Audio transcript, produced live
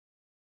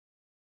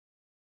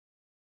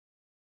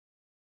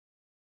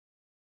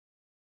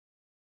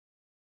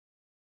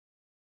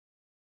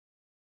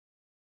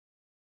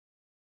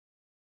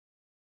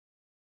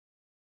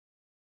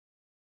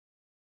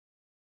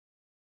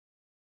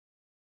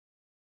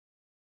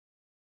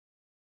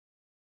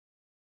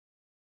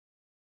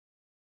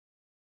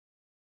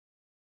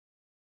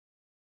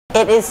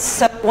It is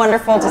so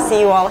wonderful to see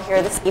you all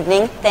here this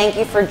evening. Thank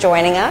you for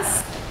joining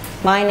us.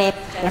 My name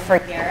is Jennifer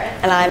Garrett,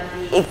 and I'm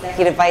the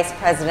Executive Vice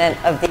President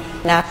of the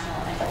National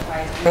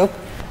Enterprise Group.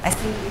 I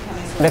seem to be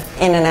coming sort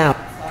of in and out.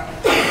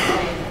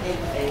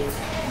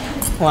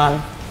 Hold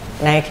on.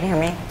 Now you can hear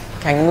me?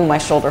 Okay, I'm going to move my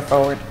shoulder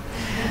forward.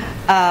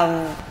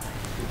 I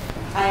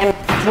am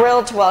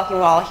thrilled to welcome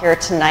you all here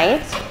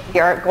tonight.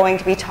 We are going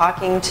to be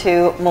talking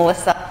to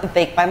Melissa,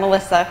 Baked by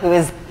Melissa, who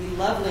is the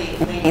lovely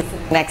lady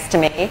sitting next to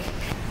me.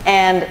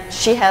 And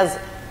she has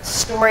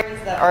stories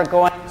that are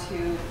going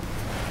to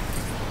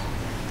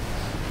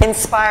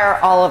inspire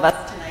all of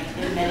us tonight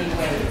in many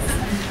ways.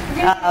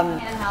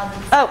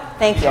 Oh,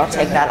 thank you. I'll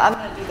take that. I'm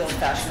going to do the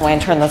old-fashioned way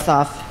and turn this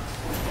off.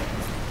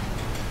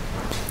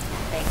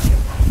 Thank you.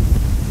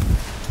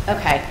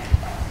 Okay.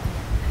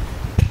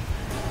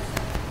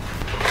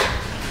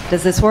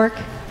 Does this work?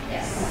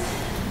 Yes.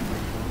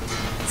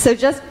 So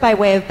just by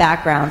way of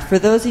background, for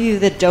those of you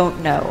that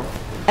don't know,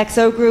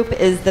 XO Group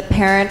is the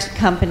parent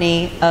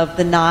company of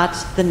The Knot,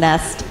 The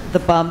Nest, The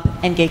Bump,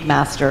 and Gig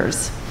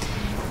Masters.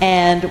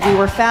 And we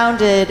were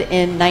founded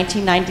in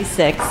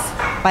 1996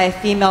 by a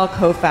female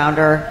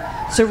co-founder.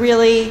 So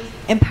really,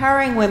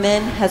 empowering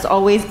women has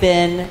always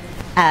been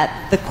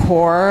at the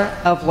core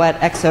of what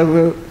XO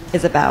Group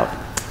is about.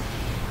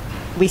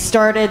 We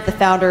started the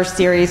FoundHERS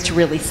series to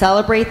really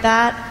celebrate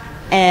that.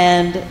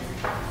 And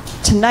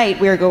tonight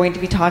we are going to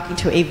be talking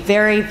to a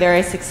very,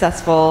 very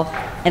successful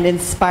and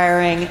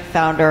inspiring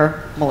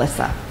founder,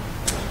 Melissa.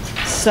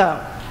 So,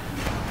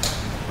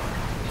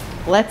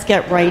 let's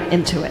get right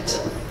into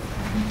it.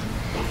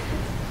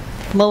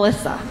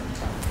 Melissa,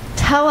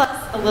 tell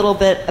us a little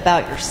bit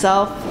about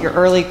yourself, your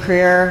early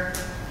career,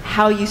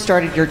 how you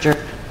started your journey.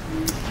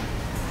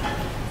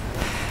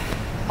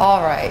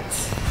 All right.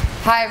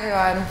 Hi,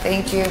 everyone.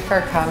 Thank you for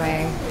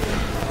coming.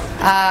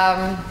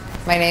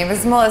 My name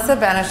is Melissa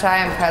Ben-Ishay.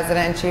 I'm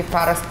President and Chief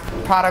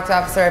Product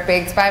Officer at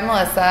Baked by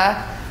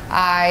Melissa.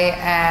 I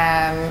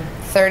am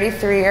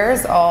 33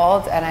 years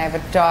old, and I have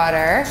a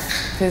daughter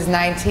who's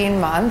 19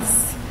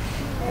 months.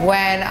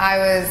 When I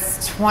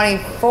was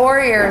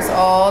 24 years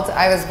old,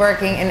 I was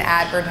working in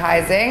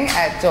advertising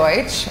at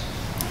Deutsch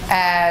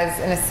as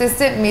an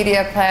assistant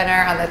media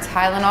planner on the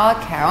Tylenol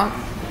account.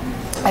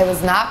 I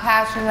was not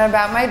passionate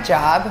about my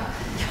job,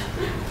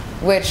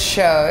 which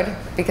showed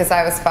because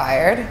I was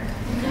fired.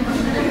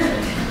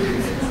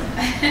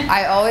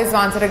 I always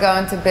wanted to go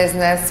into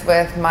business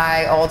with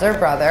my older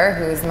brother,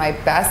 who is my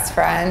best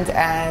friend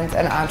and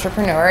an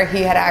entrepreneur.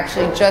 He had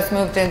actually just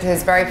moved into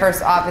his very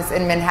first office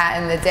in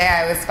Manhattan the day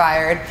I was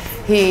fired.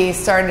 He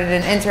started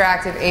an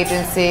interactive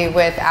agency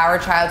with our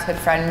childhood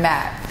friend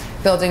Matt,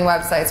 building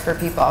websites for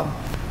people.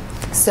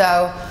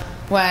 So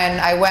when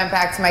I went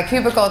back to my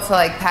cubicle to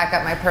pack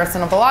up my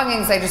personal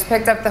belongings, I just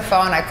picked up the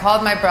phone, I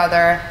called my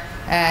brother,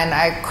 and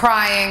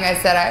crying, I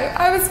said,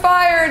 I was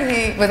fired.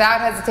 He,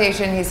 without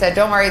hesitation, he said,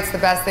 don't worry, it's the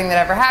best thing that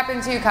ever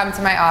happened to you. Come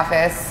to my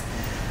office.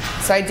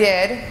 So I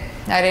did.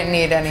 I didn't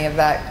need any of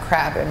that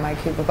crap in my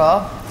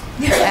cubicle.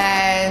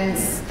 And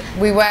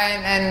we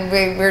went, and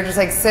we were just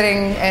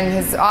sitting in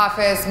his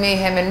office, me,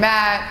 him, and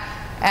Matt.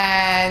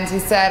 And he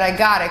said, I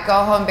got it. Go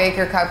home, bake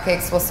your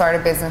cupcakes. We'll start a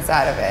business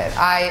out of it.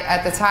 I,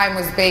 at the time,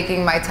 was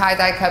baking my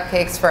tie-dye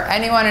cupcakes for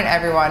anyone and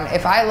everyone.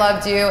 If I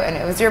loved you and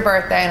it was your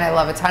birthday and I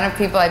love a ton of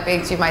people, I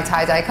baked you my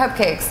tie-dye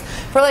cupcakes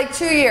for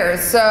 2 years.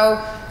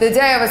 So the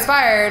day I was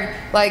fired,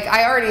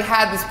 I already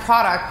had this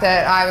product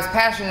that I was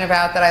passionate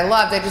about, that I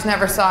loved. I just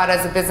never saw it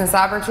as a business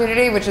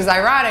opportunity, which is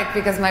ironic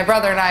because my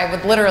brother and I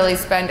would literally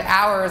spend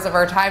hours of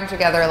our time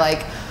together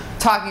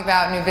talking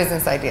about new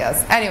business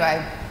ideas.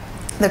 Anyway.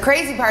 The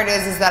crazy part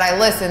is that I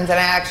listened, and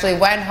I actually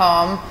went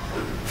home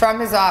from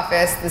his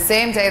office the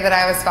same day that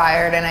I was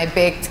fired, and I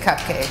baked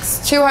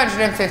cupcakes,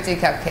 250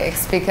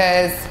 cupcakes,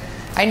 because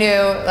I knew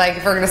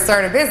if we're going to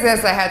start a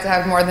business, I had to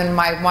have more than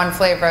my one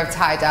flavor of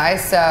tie-dye.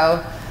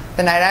 So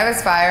the night I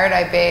was fired,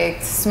 I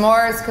baked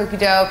s'mores, cookie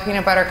dough,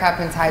 peanut butter cup,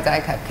 and tie-dye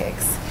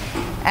cupcakes.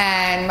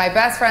 And my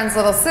best friend's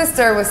little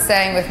sister was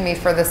staying with me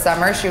for the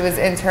summer. She was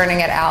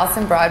interning at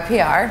Allison Broad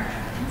PR.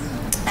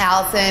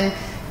 Allison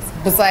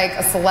was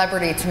a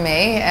celebrity to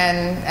me,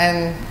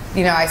 and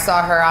I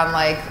saw her on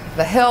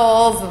The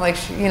Hills,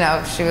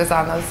 and she was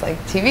on those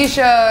TV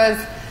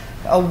shows,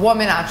 a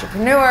woman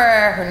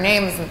entrepreneur, her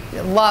name's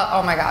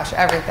oh my gosh,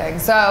 everything.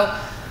 So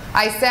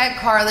I sent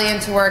Carly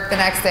into work the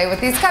next day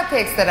with these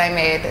cupcakes that I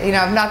made.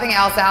 If nothing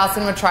else,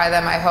 Allison would try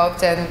them, I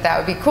hoped, and that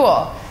would be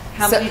cool.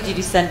 How many did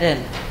you send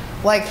in?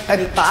 A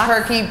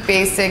turkey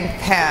basting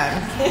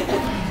pan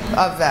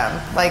of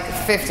them,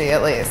 50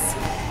 at least.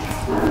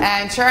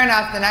 And sure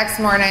enough, the next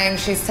morning,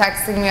 she's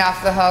texting me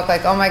off the hook,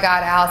 oh my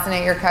God, Allison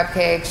ate your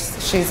cupcakes.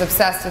 She's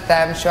obsessed with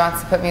them. She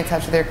wants to put me in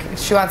touch with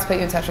she wants to put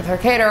you in touch with her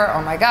caterer.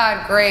 Oh my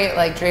God, great,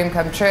 dream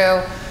come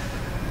true.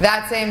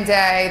 That same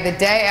day, the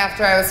day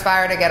after I was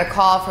fired, I get a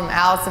call from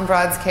Allison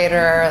Broad's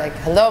caterer,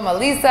 hello,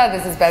 Melissa,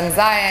 this is Ben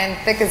Zion,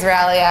 thick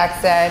Israeli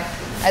accent.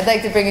 I'd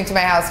like to bring you to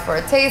my house for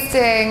a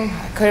tasting.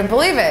 I couldn't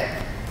believe it.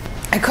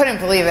 I couldn't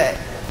believe it.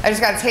 I just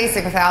got a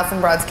tasting with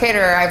Allison Broad's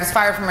caterer. I was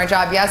fired from my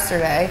job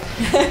yesterday.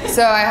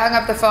 So I hung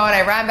up the phone,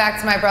 I ran back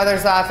to my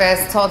brother's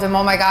office, told him,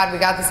 oh my God, we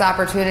got this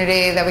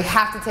opportunity that we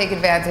have to take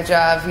advantage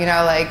of. You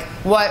know, like,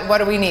 what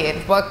do we need?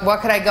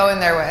 What could I go in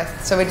there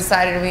with? So we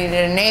decided we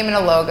needed a name and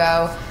a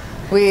logo.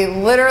 We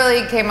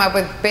literally came up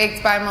with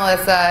Baked by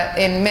Melissa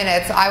in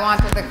minutes. I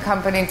wanted the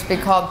company to be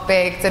called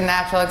Baked, a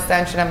natural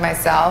extension of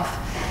myself.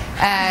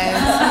 And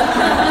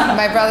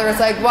my brother was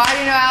like, why do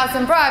you know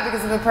Allison Broad?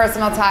 Because of the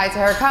personal tie to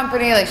her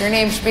company, like your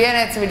name should be in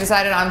it. So we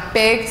decided on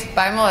Baked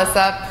by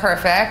Melissa,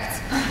 perfect.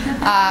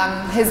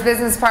 His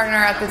business partner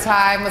at the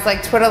time was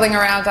like twiddling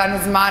around on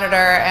his monitor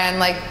and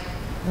like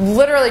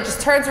literally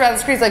just turns around the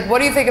screen, like, what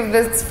do you think of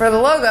this for the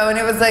logo? And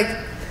it was like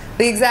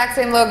the exact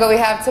same logo we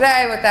have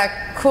today with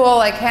that cool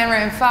like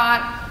handwritten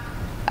font.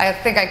 I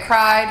think I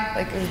cried,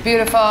 like it was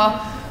beautiful.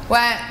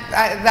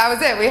 That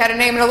was it. We had a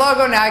name and a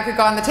logo. Now I could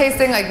go on the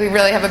tasting. Like we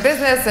really have a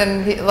business,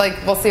 and like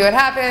we'll see what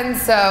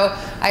happens. So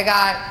I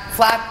got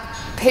flat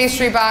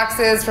pastry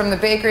boxes from the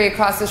bakery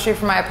across the street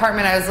from my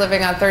apartment. I was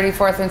living on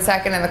 34th and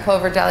 2nd, and the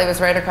Clover Deli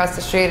was right across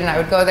the street. And I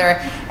would go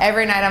there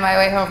every night on my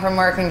way home from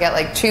work and get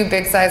like 2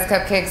 big-sized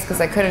cupcakes because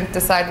I couldn't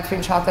decide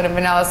between chocolate and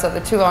vanilla. So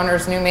the 2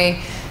 owners knew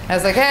me. And I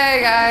was like,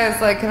 hey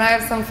guys, like, can I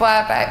have some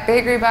flat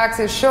bakery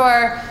boxes?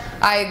 Sure.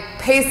 I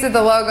pasted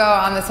the logo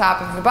on the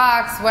top of the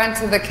box, went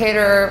to the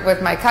caterer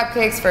with my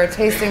cupcakes for a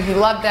tasting. He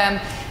loved them,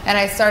 and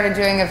I started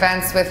doing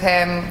events with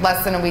him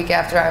less than a week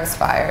after I was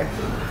fired.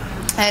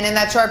 And in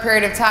that short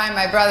period of time,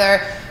 my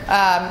brother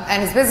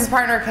and his business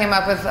partner came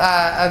up with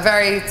a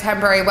very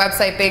temporary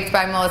website,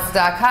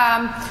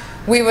 bakedbymelissa.com.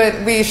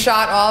 We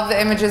shot all of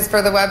the images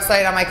for the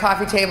website on my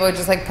coffee table,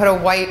 just like put a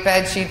white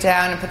bed sheet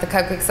down and put the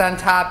cupcakes on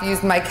top,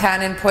 used my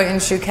Canon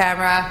point-and-shoot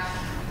camera.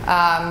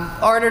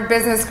 Ordered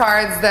business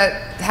cards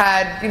that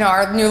had, you know,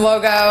 our new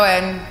logo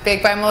and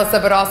Baked by Melissa,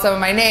 but also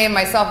my name,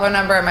 my cell phone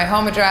number, and my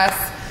home address.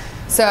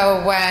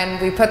 So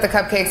when we put the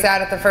cupcakes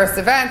out at the first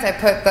event, I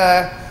put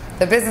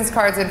the business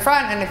cards in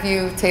front, and if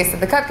you tasted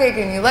the cupcake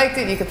and you liked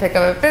it, you could pick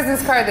up a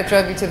business card that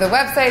drove you to the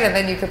website, and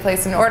then you could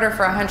place an order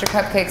for 100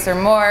 cupcakes or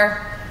more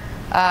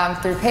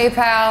through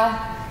PayPal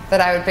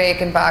that I would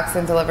bake and box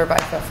and deliver by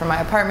foot from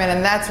my apartment.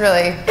 And that's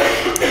really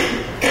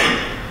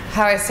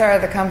how I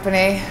started the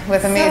company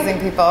with amazing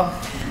people.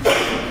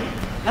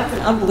 That's an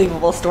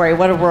unbelievable story.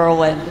 What a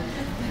whirlwind.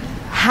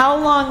 How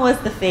long was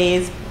the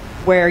phase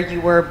where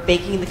you were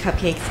baking the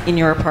cupcakes in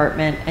your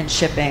apartment and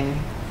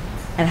shipping?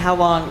 And how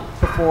long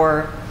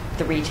before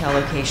the retail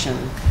location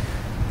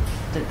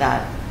did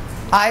that?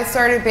 I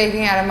started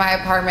baking out of my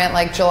apartment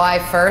like July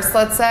 1st,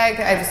 let's say.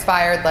 I was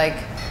fired like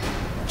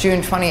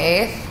June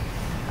 28th.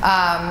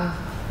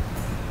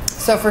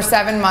 So for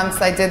 7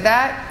 months I did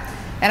that.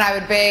 And I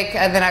would bake,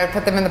 and then I would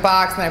put them in the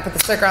box, and I would put the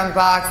sticker on the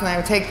box, and I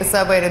would take the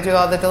subway to do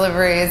all the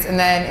deliveries. And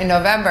then in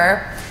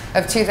November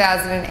of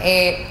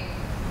 2008,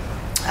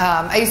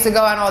 I used to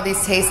go on all these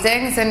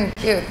tastings, and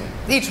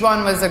each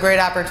one was a great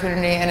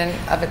opportunity in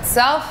and of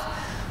itself.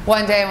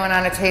 One day I went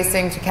on a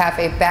tasting to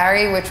Cafe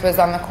Barry, which was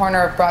on the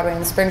corner of Broadway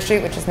and Spring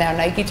Street, which is now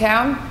Nike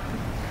Town.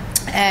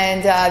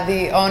 And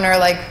the owner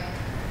like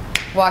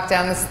walked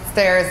down the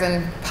stairs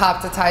and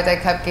popped a tie-dye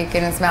cupcake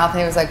in his mouth, and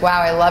he was like,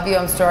 wow, I love you,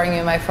 I'm storing you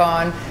in my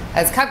phone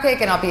as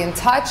Cupcake, and I'll be in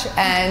touch.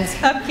 And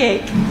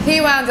Cupcake.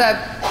 He wound up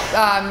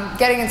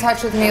getting in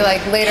touch with me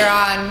like later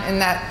on in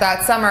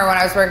that summer when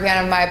I was working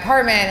out of my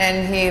apartment,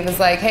 and he was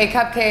like, hey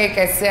Cupcake,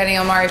 it's Danny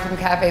Omari from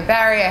Cafe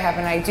Barry, I have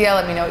an idea,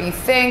 let me know what you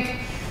think.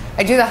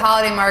 I do the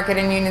holiday market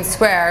in Union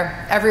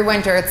Square every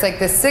winter. It's like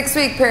this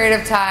 6-week period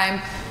of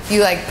time.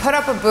 You like put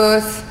up a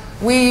booth.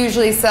 We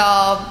usually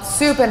sell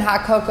soup and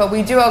hot cocoa.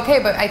 We do okay,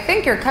 but I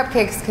think your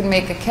cupcakes can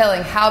make a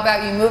killing. How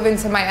about you move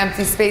into my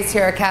empty space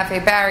here at Cafe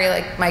Barry,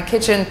 like my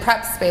kitchen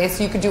prep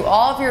space. You could do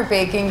all of your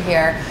baking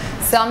here.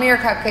 Sell me your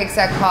cupcakes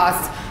at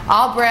cost.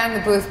 I'll brand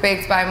the booth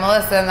Baked by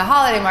Melissa in the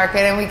holiday market,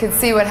 and we can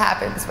see what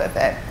happens with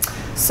it.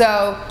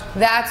 So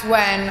that's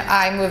when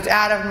I moved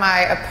out of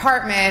my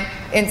apartment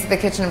into the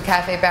kitchen of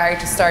Cafe Barry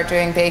to start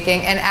doing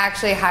baking, and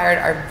actually hired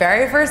our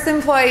very first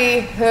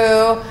employee,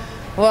 who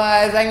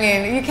was, I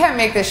mean, you can't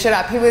make this shit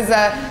up. He was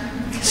a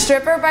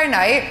stripper by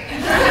night.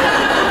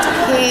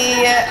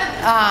 He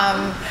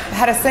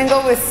had a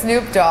single with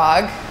Snoop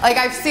Dogg. Like,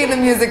 I've seen the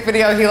music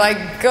video. He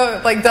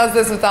does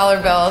this with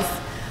dollar bills.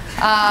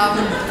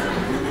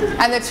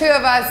 And the two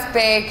of us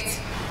baked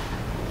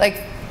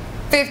like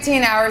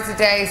 15 hours a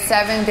day,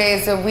 7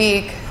 days a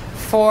week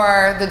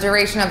for the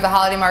duration of the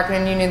holiday market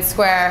in Union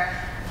Square.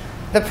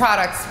 The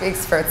product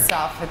speaks for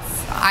itself.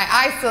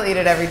 I still eat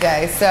it every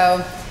day.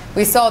 So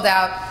we sold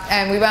out,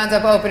 and we wound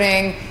up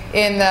opening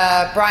in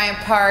the Bryant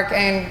Park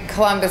and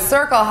Columbus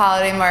Circle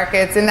holiday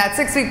markets. In that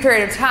 6-week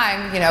period of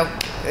time, you know,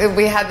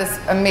 we had this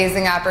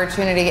amazing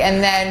opportunity.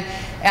 And then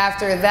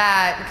after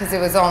that, because it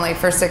was only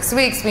for 6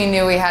 weeks, we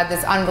knew we had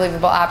this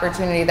unbelievable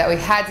opportunity that we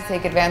had to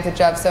take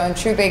advantage of. So in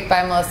true Baked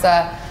by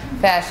Melissa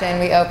fashion,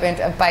 we opened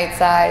a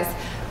bite-sized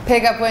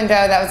pickup window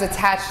that was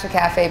attached to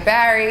Cafe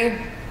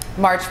Barry,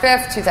 March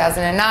 5th,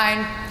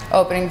 2009,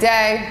 opening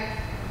day.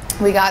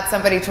 We got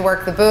somebody to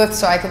work the booth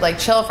so I could like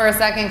chill for a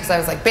second because I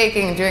was like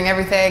baking and doing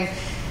everything.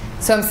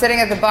 So I'm sitting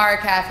at the bar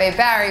at Cafe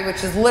Barry,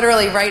 which is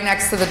literally right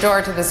next to the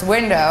door to this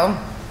window,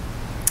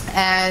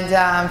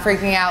 and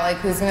freaking out, like,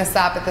 who's going to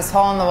stop at this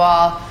hole in the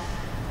wall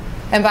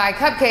and buy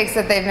cupcakes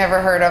that they've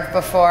never heard of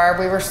before.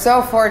 We were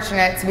so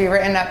fortunate to be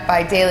written up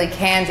by Daily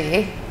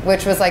Candy,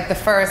 which was like the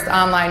first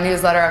online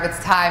newsletter of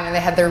its time, and they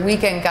had their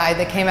weekend guide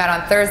that came out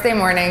on Thursday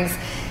mornings.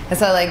 And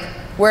so, like,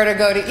 where to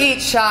go to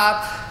eat,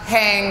 shop,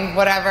 hang,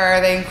 whatever.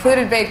 They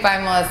included Baked by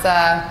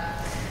Melissa.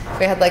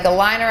 We had like a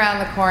line around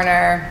the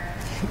corner.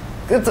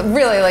 It's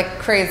really like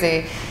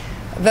crazy.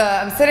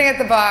 I'm sitting at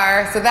the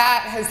bar, so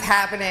that is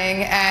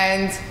happening,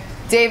 and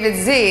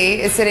David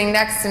Z is sitting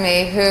next to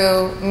me,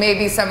 who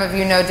maybe some of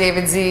you know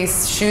David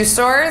Z's shoe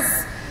stores.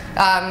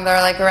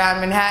 They're like around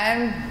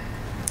Manhattan.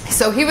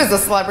 So he was a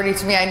celebrity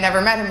to me. I'd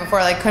never met him before.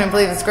 Like, couldn't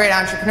believe this great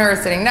entrepreneur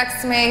is sitting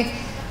next to me.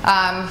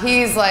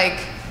 He's like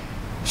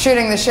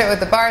shooting the shit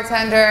with the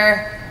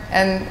bartender,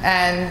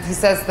 and he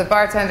says to the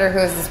bartender, who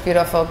is this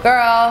beautiful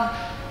girl,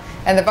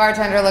 and the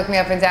bartender looked me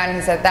up and down and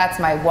he said, "That's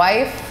my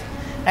wife."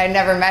 I'd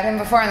never met him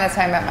before, and that's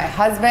how I met my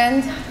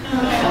husband.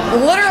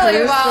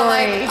 Literally, while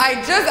like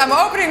I'm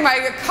opening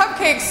my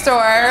cupcake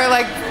store,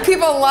 like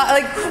people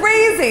like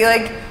crazy,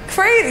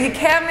 You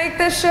can't make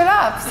this shit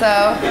up.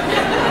 So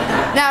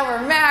now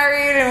we're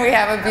married, and we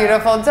have a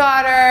beautiful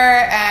daughter,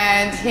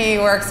 and he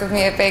works with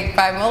me at Baked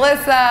by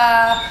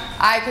Melissa.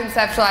 I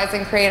conceptualize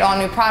and create all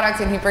new products,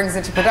 and he brings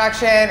it to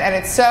production, and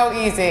it's so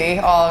easy,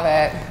 all of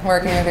it,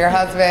 working with your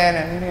husband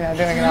and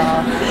doing it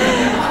all.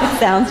 It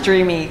sounds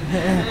dreamy.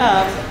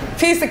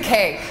 Piece of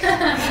cake.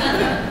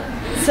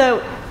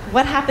 So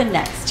what happened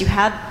next? You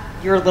had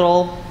your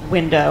little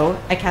window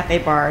at Cafe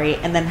Bari,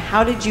 and then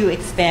how did you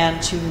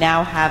expand to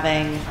now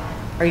having,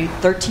 are you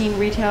 13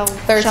 retail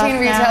 13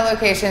 retail now?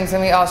 Locations,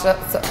 and we also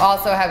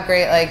have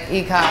great like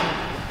e-com,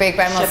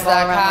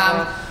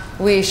 bakedbymelissa.com.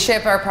 We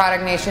ship our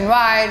product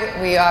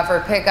nationwide. We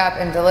offer pickup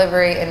and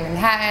delivery in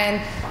Manhattan.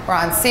 We're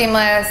on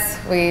Seamless.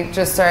 We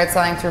just started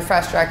selling through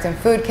Fresh Direct and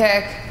Food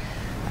Kick.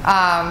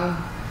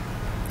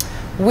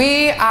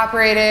 We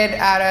operated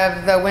out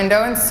of the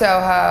window in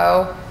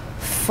Soho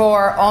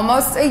for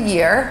almost a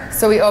year.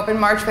 So we opened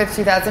March 5th,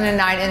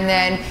 2009, and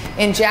then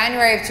in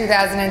January of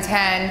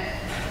 2010,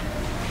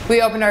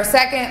 we opened our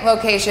second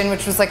location,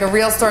 which was like a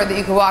real store that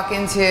you could walk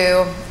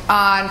into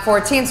on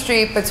 14th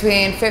Street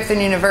between 5th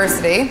and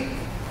University.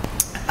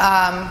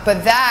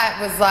 But that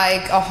was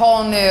like a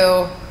whole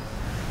new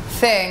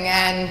thing,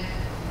 and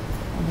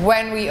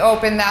when we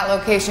opened that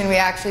location, we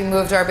actually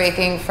moved our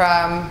baking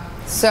from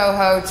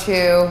Soho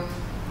to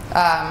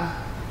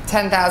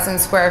 10,000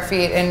 square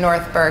feet in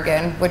North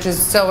Bergen, which is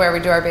still where we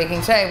do our baking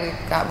today.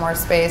 We got more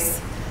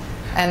space,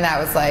 and that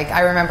was like,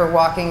 I remember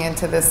walking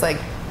into this like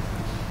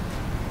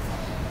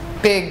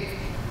big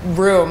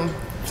room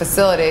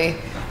facility,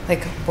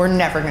 like, we're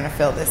never gonna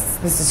fill this.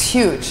 This is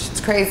huge,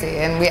 it's crazy.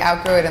 And we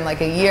outgrew it in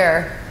like a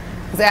year.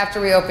 Because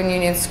after we opened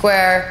Union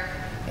Square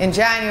in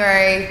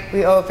January,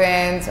 we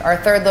opened our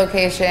third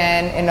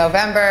location in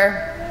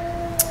November,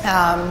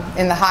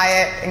 in the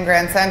Hyatt in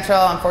Grand Central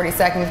on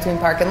 42nd between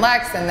Park and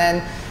Lex, and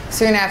then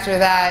soon after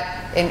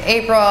that, in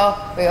April,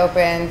 we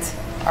opened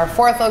our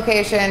fourth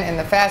location in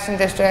the Fashion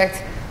District,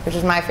 which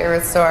is my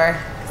favorite store.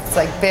 It's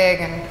like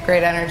big and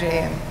great energy,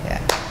 and yeah.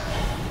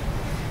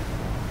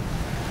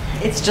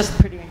 It's just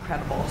pretty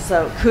incredible.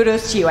 So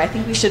kudos to you. I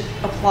think we should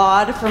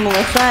applaud for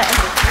Melissa.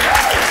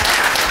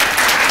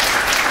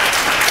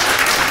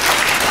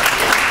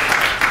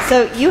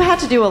 So you had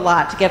to do a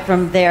lot to get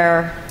from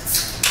here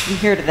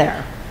to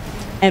there.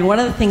 And one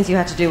of the things you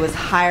had to do was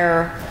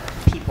hire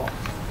people.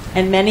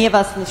 And many of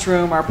us in this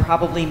room are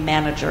probably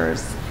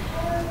managers.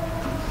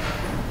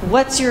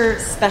 What's your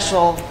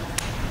special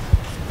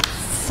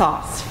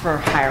sauce for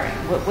hiring?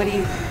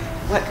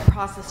 What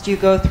process do you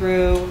go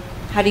through?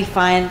 How do you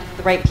find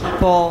the right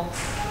people?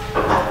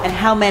 And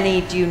how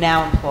many do you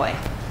now employ?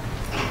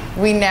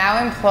 We now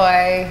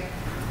employ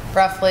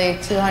roughly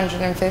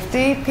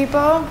 250 people.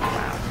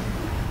 Wow.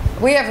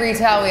 We have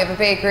retail, we have a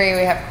bakery,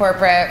 we have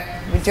corporate,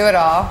 we do it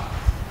all.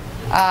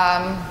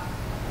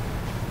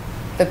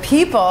 The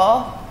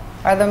people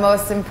are the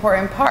most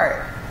important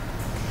part.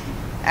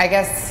 I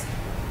guess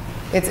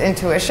it's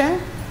intuition.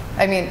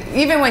 I mean,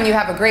 even when you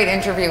have a great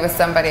interview with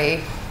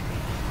somebody,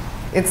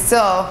 it's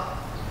still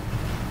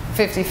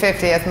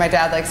 50-50, as my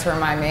dad likes to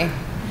remind me.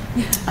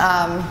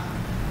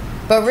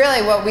 But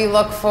really what we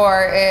look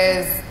for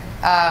is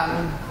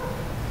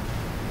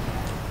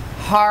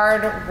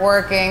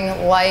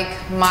hard-working,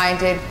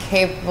 like-minded,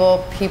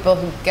 capable people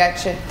who get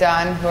shit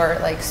done, who are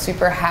like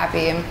super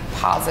happy and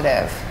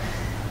positive.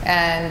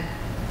 And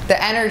the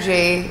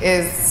energy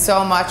is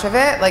so much of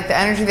it, like the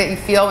energy that you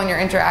feel when you're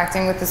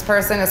interacting with this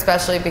person,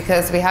 especially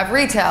because we have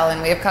retail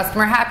and we have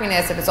customer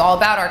happiness and it's all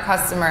about our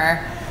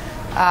customer.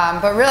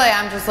 But really,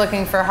 I'm just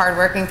looking for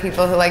hardworking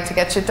people who like to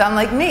get shit done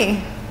like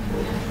me.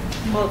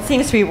 Well, it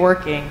seems to be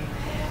working.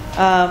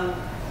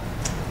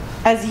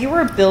 As you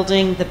were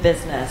building the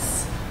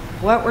business,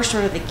 what were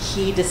sort of the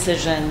key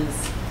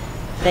decisions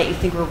that you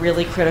think were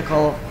really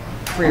critical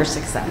for your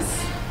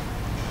success?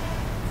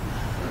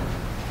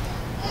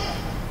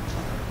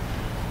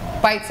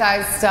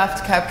 Bite-sized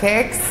stuffed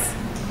cupcakes,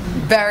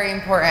 very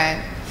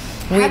important.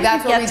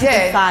 That's what we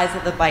did. The size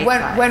of the bite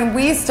size? When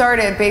we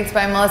started Baked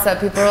by Melissa,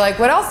 people were like,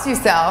 "What else do you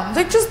sell?" I was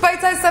like, "Just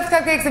bite-sized stuffed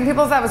cupcakes," and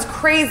people thought it was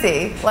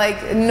crazy. Like,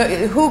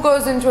 who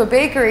goes into a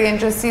bakery and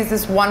just sees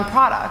this one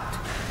product?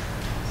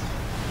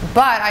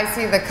 But I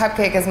see the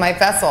cupcake as my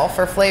vessel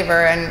for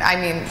flavor, and I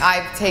mean,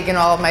 I've taken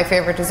all of my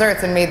favorite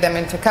desserts and made them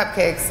into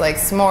cupcakes, like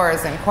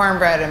s'mores and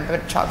cornbread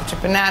and chocolate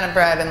chip banana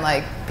bread and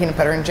like peanut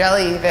butter and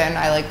jelly even.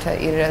 I like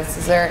to eat it as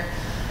dessert.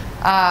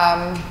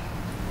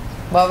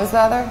 What was the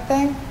other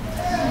thing?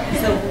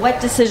 So what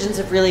decisions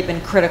have really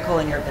been critical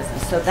in your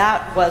business? So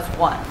that was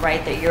one,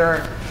 right? That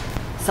you're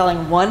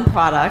selling one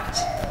product.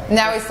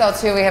 Now we sell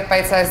two. We have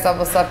bite-sized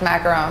double stuffed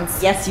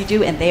macarons. Yes, you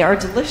do, and they are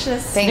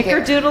delicious. Thank you.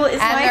 Snickerdoodle is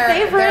my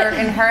favorite. They're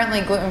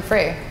inherently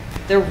gluten-free.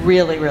 They're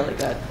really, really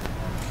good.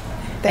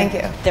 Thank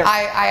you.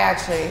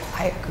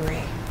 I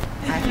agree.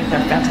 I think they're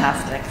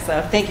fantastic.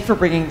 So thank you for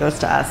bringing those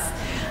to us.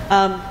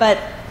 But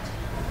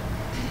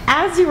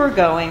as you were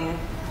going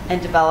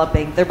and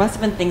developing, there must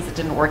have been things that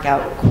didn't work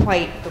out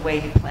quite the way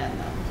you planned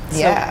them.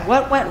 Yeah. So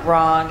what went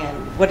wrong,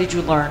 and what did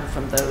you learn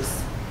from those?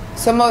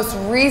 So most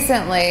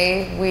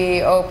recently,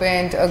 we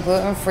opened a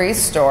gluten-free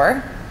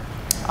store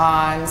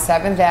on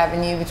 7th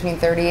Avenue between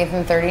 38th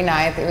and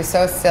 39th. It was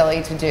so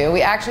silly to do.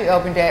 We actually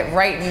opened it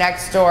right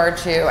next door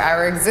to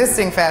our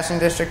existing Fashion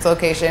District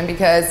location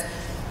because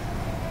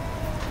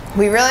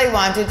we really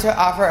wanted to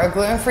offer a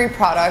gluten-free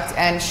product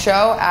and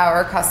show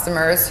our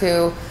customers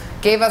who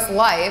gave us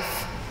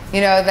life, you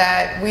know,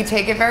 that we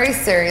take it very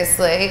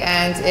seriously,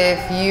 and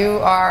if you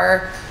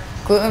are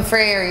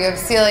gluten-free or you have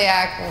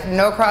celiac,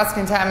 no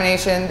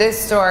cross-contamination, this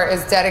store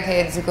is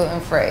dedicated to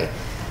gluten-free.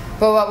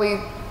 But what we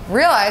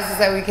realized is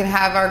that we can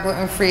have our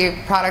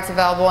gluten-free products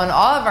available in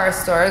all of our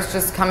stores,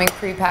 just coming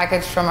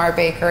pre-packaged from our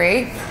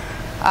bakery.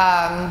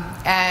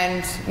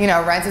 And you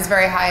know, rent is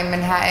very high in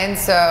Manhattan,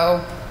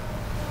 so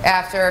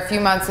after a few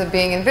months of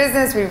being in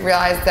business, we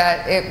realized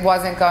that it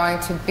wasn't going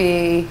to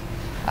be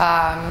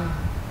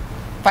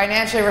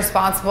financially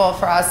responsible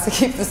for us to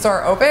keep the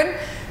store open.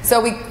 So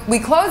we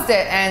closed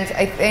it, and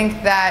I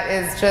think that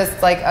is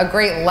just like a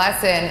great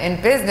lesson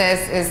in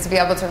business, is to be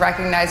able to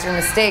recognize your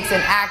mistakes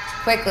and act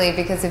quickly,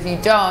 because if you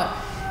don't,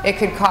 it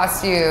could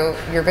cost you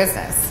your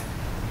business.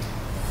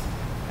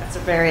 That's a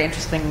very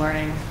interesting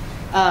learning.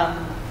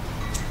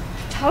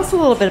 Tell us a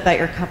little bit about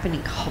your company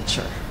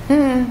culture.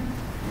 Mm-hmm.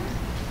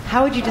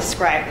 How would you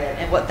describe it,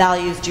 and what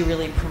values do you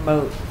really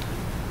promote?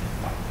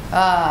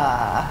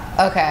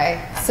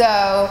 Okay,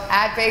 so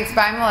at Baked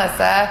by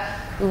Melissa,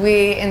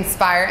 we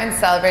inspire and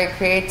celebrate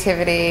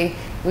creativity.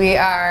 We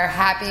are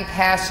happy,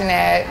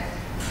 passionate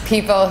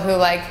people who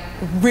like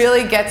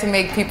really get to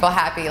make people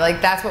happy.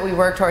 Like, that's what we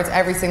work towards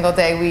every single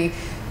day.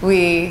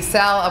 We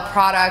sell a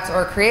product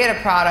or create a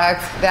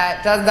product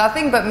that does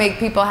nothing but make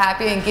people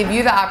happy and give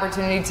you the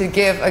opportunity to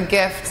give a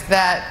gift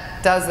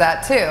that does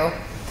that too.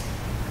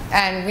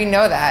 And we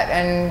know that,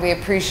 and we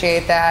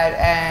appreciate that,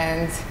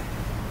 and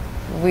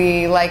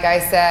we, like I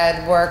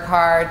said, work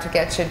hard to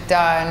get shit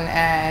done.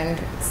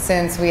 And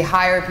since we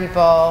hire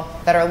people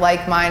that are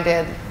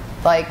like-minded,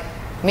 like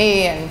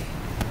me and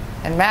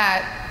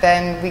Matt,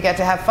 then we get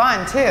to have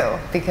fun too,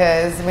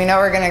 because we know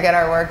we're going to get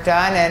our work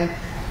done, and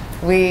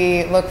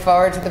we look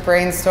forward to the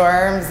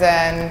brainstorms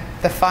and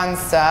the fun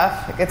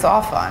stuff. It's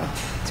all fun.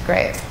 It's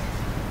great.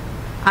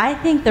 I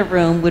think the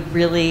room would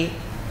really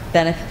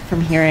benefit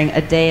from hearing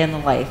a day in the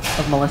life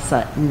of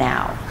Melissa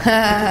now.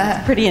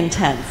 It's pretty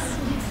intense.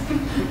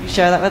 Could you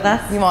share that with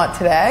us? You want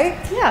today?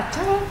 Yeah,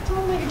 tell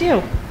them what you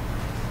do.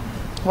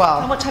 Well, tell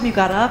them what time you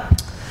got up.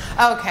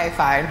 Okay,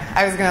 fine.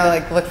 I was gonna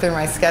like look through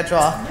my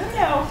schedule.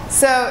 No.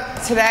 So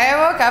today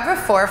I woke up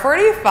at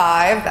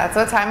 4:45. That's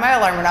what time my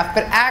alarm went off.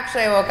 But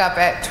actually I woke up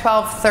at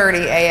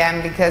 12:30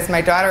 a.m. because my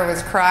daughter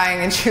was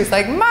crying and she was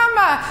like,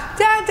 "Mama,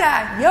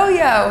 Dada,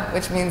 yo-yo,"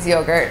 which means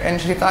yogurt,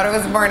 and she thought it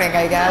was morning,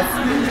 I guess.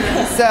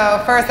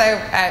 So first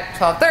at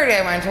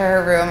 12:30 I went to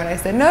her room and I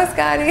said, "No,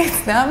 Scotty,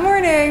 it's not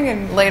morning,"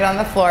 and laid on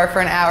the floor for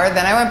an hour.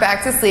 Then I went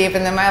back to sleep,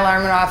 and then my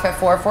alarm went off at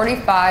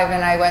 4:45,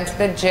 and I went to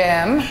the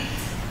gym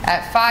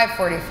at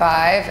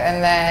 5:45,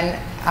 and then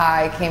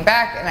I came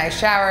back and I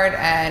showered,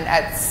 and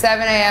at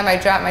 7 a.m. I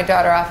dropped my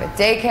daughter off at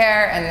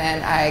daycare, and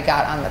then I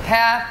got on the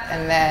path,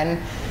 and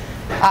then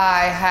I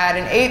had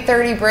an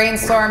 8:30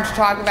 brainstorm to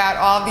talk about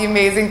all of the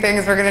amazing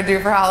things we're going to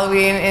do for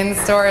Halloween in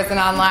stores and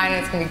online,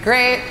 and it's going to be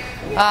great.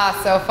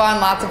 So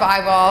fun, lots of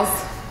eyeballs.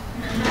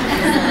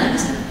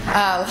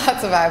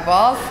 Lots of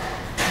eyeballs.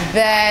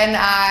 Then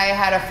I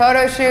had a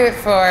photo shoot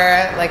for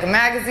like a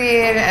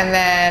magazine, and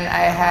then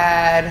I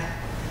had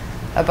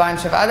a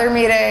bunch of other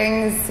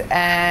meetings,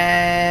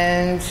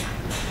 and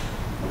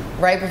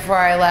right before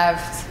I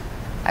left,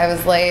 I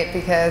was late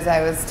because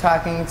I was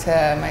talking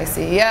to my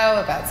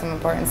CEO about some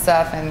important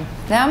stuff, and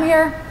now I'm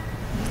here.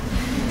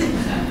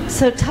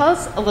 So tell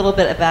us a little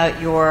bit about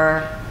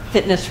your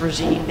fitness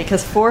regime,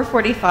 because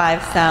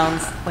 4:45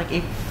 sounds like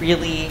a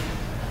really,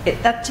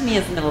 that to me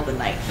is the middle of the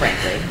night,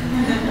 frankly.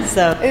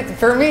 So it's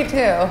for me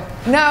too.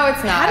 No,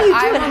 it's not. How do you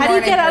do it? How do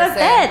you get out of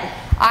bed?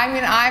 I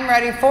mean, I'm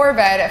ready for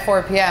bed at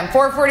 4 p.m.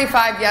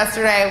 4:45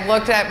 yesterday, I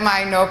looked at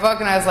my notebook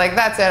and I was like,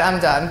 that's it, I'm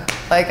done.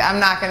 Like, I'm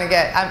not going to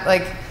get,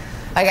 like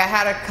I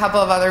had a couple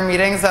of other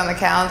meetings on the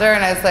calendar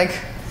and I was like,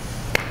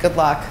 good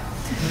luck.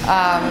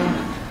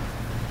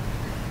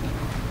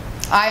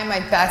 I am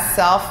my best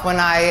self when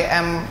I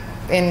am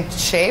in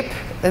shape.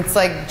 It's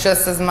like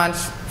just as much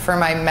for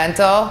my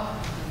mental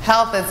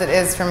health as it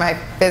is for my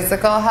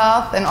physical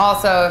health. And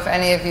also, if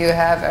any of you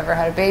have ever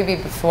had a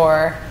baby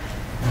before,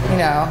 you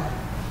know,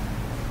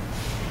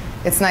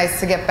 it's nice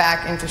to get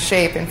back into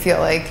shape and feel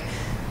like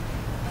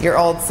your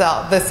old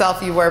self, the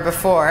self you were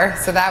before.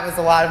 So that was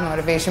a lot of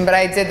motivation. But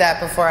I did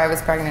that before I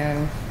was pregnant,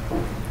 and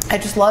I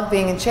just love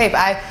being in shape.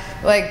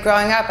 Like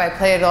growing up, I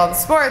played all the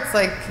sports.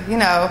 Like, you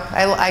know,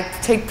 I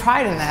take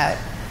pride in that.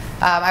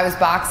 I was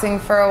boxing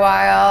for a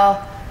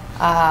while.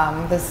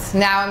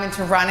 Now I'm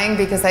into running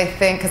because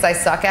I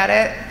suck at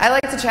it. I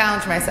like to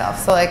challenge myself.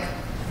 So like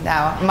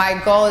now, my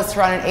goal is to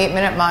run an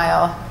 8-minute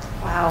mile.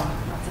 Wow,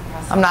 that's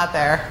impressive. I'm not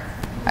there.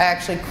 I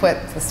actually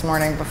quit this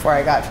morning before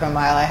I got to a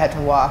mile. I had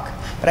to walk,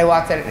 but I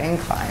walked at an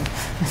incline.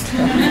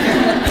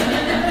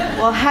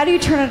 Well, how do you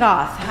turn it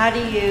off? How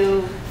do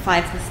you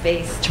find some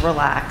space to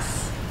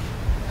relax?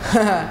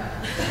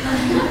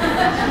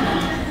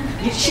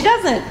 She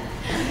doesn't.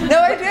 No,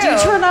 I do. Do you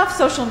turn off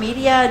social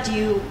media? Do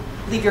you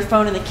leave your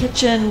phone in the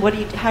kitchen?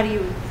 How do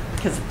you,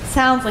 because it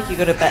sounds like you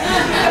go to bed.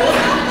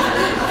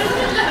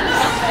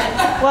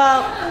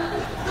 Well,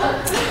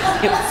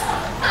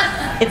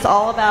 it's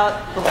all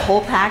about the whole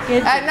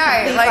package. At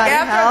night, like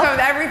after it comes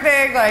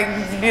everything, like,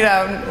 you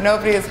know,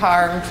 nobody is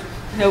harmed.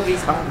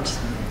 Nobody's harmed.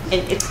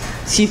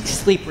 You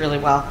sleep really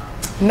well.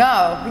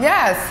 No,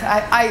 yes.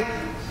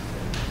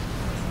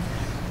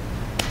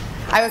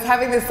 I was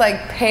having this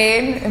like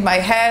pain in my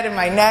head and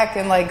my neck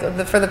and like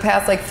for the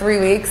past like 3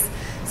 weeks.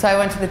 So I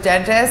went to the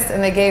dentist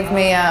and they gave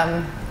me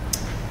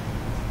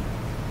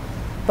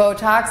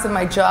Botox in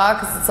my jaw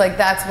because it's like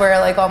that's where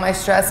like all my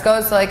stress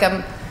goes. So like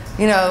I'm,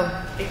 you know.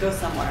 It goes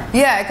somewhere.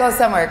 Yeah, it goes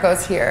somewhere. It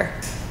goes here.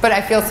 But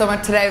I feel so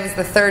much. Today was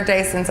the 3rd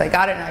day since I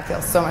got it and I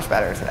feel so much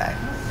better today.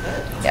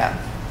 Good. Yeah.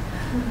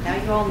 Now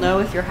you all know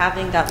if you're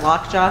having that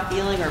lockjaw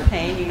feeling or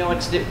pain, you know what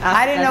to do.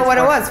 I didn't know what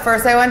it was.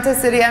 First I went to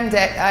City MD.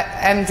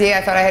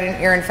 I thought I had an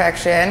ear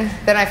infection.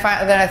 Then I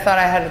thought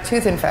I had a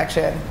tooth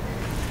infection.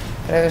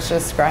 But it was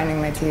just grinding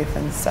my teeth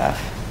and stuff.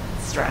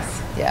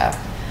 Stress. Yeah.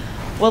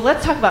 Well,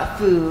 let's talk about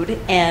food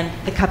and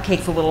the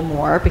cupcakes a little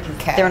more because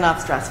they're not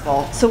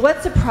stressful. So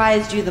what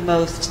surprised you the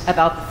most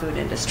about the food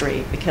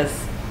industry? Because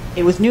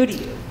it was new to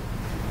you.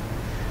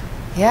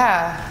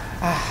 Yeah.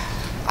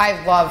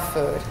 I love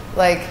food.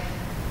 Like,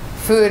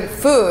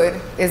 food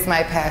is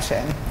my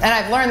passion. And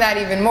I've learned that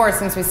even more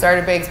since we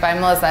started Bakes by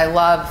Melissa. I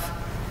love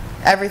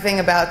everything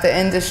about the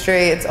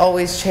industry. It's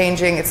always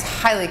changing. It's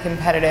highly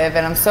competitive.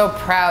 And I'm so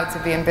proud to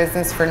be in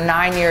business for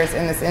 9 years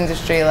in this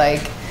industry.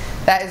 Like,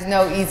 that is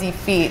no easy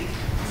feat.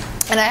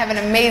 And I have an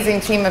amazing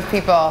team of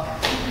people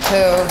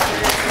who...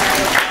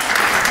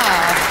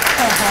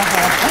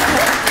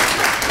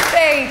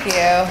 Thank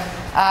you.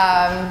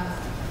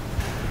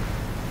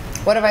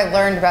 What have I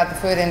learned about the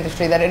food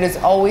industry? That it is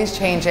always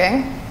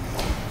changing.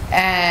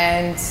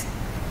 And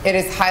it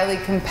is highly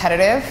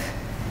competitive,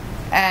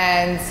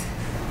 and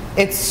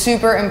it's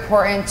super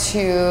important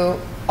to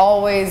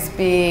always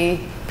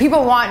be,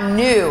 people want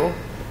new,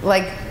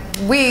 like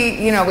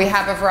we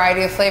have a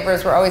variety of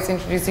flavors. We're always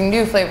introducing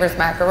new flavors.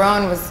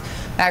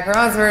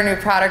 Macarons were a new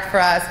product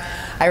for us.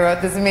 I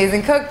wrote this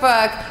amazing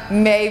cookbook,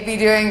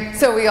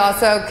 so we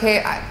also,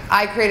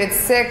 I created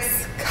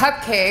 6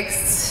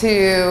 cupcakes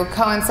to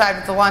coincide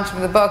with the launch of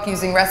the book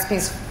using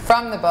recipes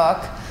from the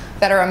book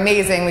that are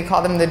amazing. We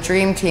call them the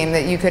Dream Team,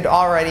 that you could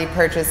already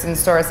purchase in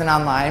stores and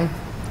online.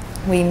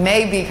 We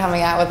may be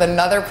coming out with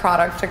another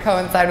product to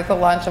coincide with the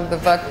launch of the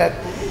book that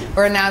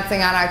we're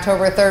announcing on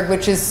October 3rd,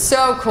 which is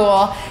so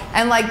cool.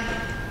 And like,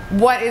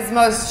 what is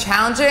most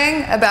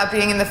challenging about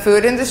being in the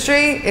food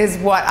industry is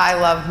what I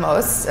love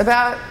most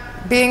about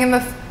being in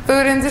the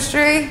food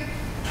industry.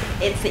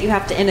 It's that you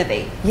have to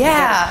innovate.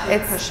 Yeah,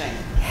 it's pushing.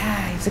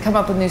 Yeah, you have to come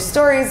up with new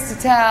stories to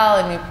tell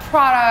and new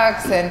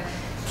products and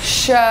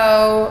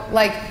show,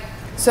 like,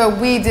 so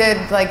we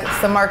did like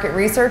some market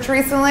research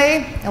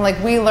recently, and like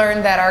we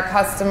learned that our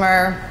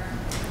customer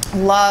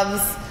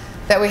loves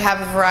that we have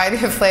a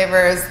variety of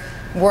flavors.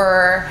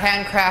 We're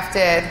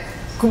handcrafted.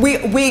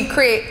 We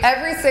create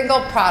every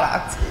single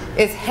product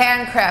is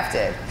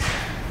handcrafted.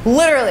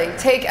 Literally,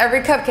 take every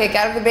cupcake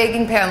out of the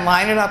baking pan,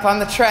 line it up on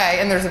the tray,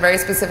 and there's a very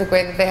specific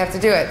way that they have to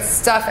do it.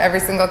 Stuff every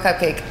single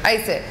cupcake,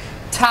 ice it,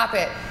 top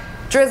it,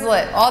 drizzle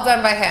it, all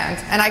done by hand.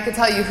 And I could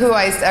tell you who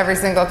iced every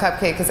single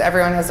cupcake because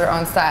everyone has their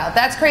own style.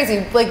 That's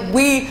crazy. Like,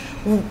 we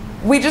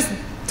just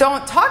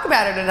don't talk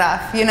about it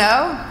enough, you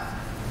know?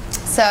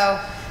 So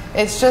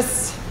it's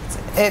just,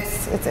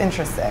 it's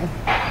interesting.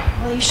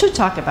 Well, you should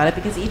talk about it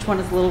because each one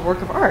is a little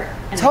work of art.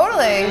 And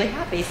totally. I'm really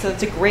happy, so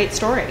it's a great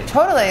story.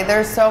 Totally.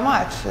 There's so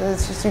much.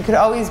 It's just, you could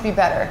always be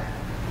better.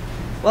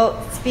 Well,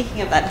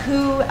 speaking of that,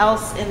 who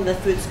else in the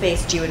food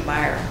space do you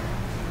admire?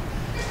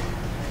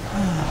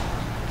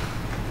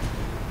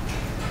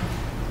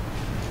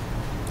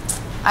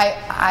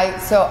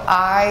 So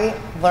I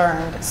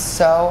learned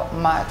so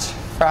much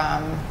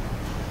from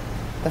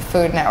the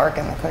Food Network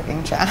and the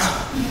cooking channel.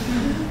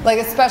 Like,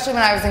 especially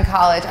when I was in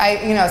college.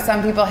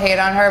 Some people hate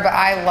on her, but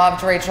I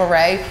loved Rachel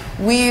Ray.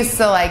 We used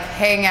to like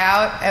hang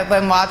out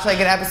and watch like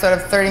an episode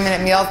of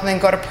 30-Minute Meals and then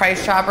go to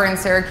Price Chopper in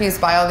Syracuse,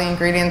 buy all the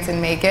ingredients and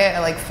make it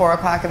at like 4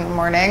 o'clock in the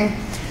morning.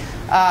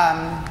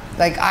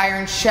 Like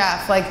Iron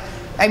Chef.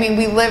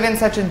 We live in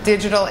such a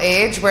digital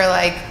age where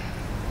like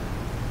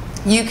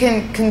you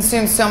can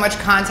consume so much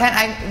content.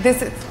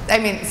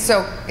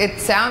 So it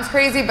sounds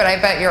crazy, but I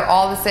bet you're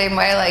all the same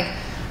way. Like,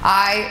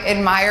 I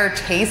admire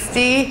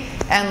Tasty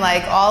and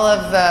like all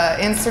of the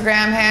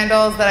Instagram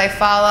handles that I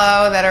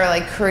follow that are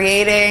like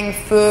creating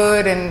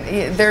food,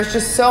 and there's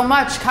just so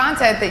much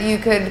content that you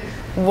could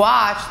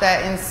watch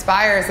that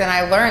inspires, and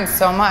I learned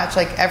so much.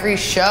 Like every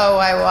show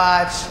I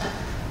watch,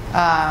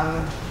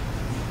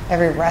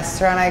 every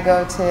restaurant I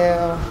go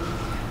to.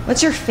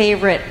 What's your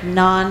favorite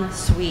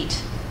non-sweet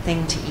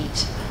thing to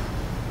eat?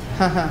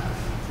 I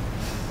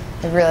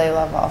really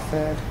love all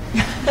food.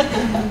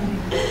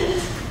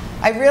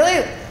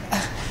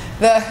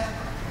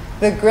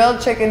 The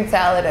grilled chicken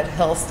salad at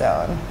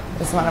Hillstone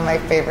is one of my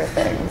favorite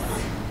things.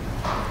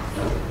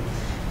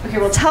 Okay,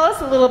 well, tell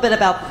us a little bit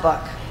about the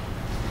book.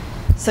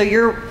 So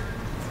you're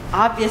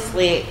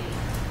obviously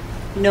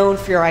known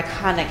for your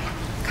iconic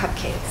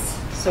cupcakes.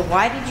 So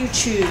why did you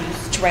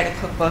choose to write a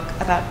cookbook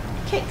about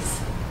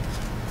cakes?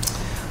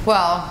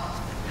 Well,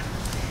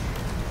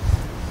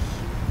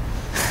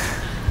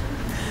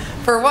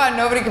 for one,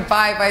 nobody could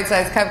buy a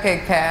bite-sized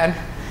cupcake pan.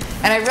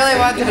 And I really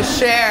wanted to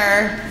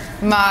share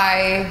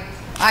I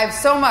have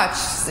so much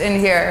in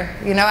here.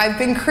 I've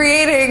been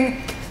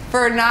creating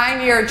for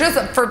 9 years,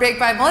 just for Baked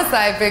by Melissa,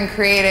 I've been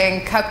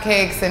creating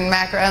cupcakes and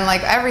macaroni and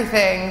like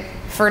everything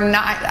for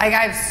I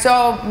have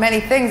so many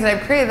things that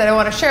I've created that I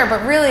want to share,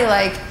 but really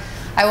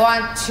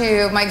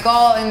my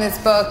goal in this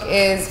book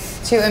is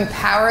to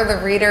empower the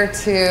reader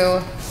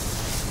to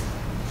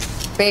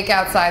bake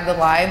outside the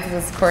lines,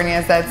 as corny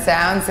as that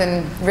sounds,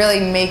 and really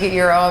make it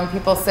your own.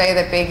 People say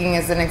that baking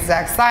is an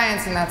exact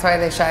science and that's why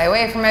they shy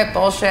away from it.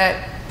 Bullshit.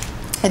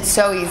 It's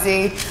so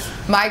easy.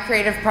 My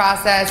creative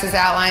process is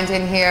outlined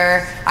in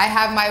here. I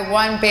have my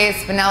one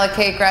base vanilla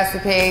cake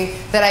recipe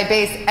that I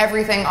base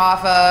everything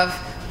off of.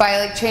 By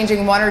like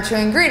changing 1 or 2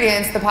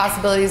 ingredients, the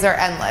possibilities are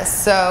endless.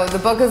 So the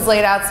book is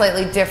laid out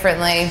slightly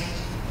differently.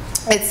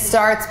 It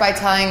starts by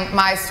telling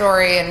my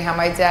story and how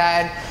my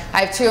dad,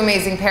 I have 2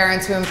 amazing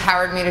parents who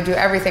empowered me to do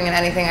everything and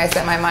anything I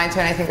set my mind to,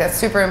 and I think that's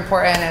super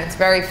important, and it's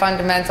very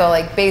fundamental,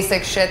 like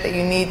basic shit that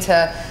you need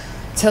to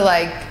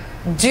like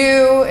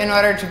do in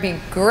order to be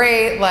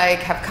great, like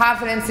have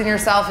confidence in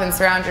yourself and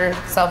surround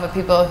yourself with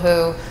people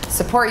who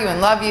support you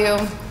and love you.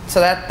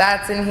 So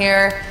that's in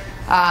here.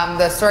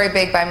 The story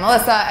Baked by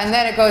Melissa, and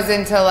then it goes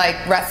into like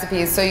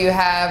recipes. So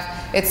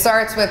it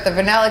starts with the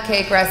vanilla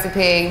cake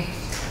recipe,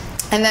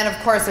 and then of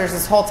course there's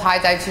this whole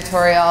tie-dye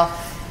tutorial,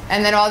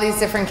 and then all these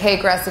different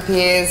cake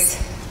recipes,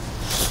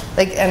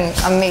 and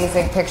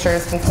amazing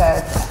pictures,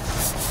 because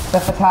the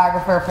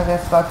photographer for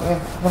this book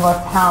is the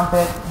most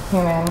talented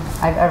human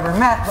I've ever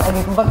met. I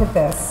mean, look at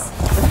this.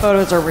 The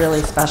photos are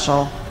really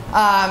special.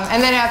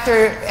 And then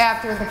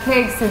after the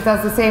cakes, it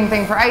does the same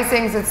thing for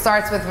icings. It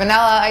starts with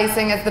vanilla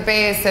icing as the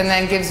base, and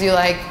then gives you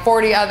like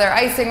 40 other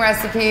icing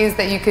recipes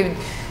that you could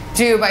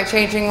do by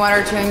changing 1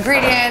 or 2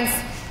 ingredients.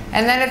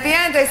 And then at the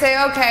end, I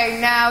say, okay,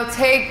 now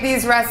take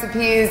these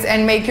recipes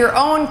and make your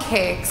own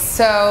cakes.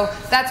 So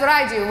that's what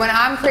I do. When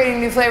I'm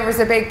creating new flavors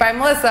at Baked by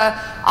Melissa,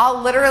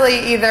 I'll literally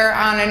either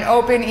on an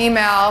open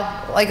email,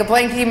 like a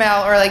blank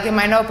email, or like in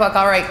my notebook,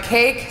 I'll write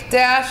cake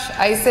dash,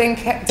 icing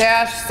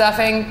dash,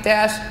 stuffing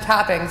dash,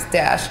 toppings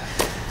dash.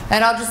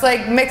 And I'll just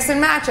like mix and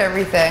match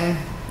everything.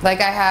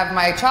 Like I have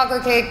my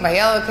chocolate cake, my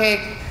yellow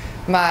cake,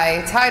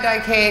 my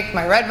tie-dye cake,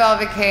 my red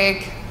velvet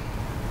cake,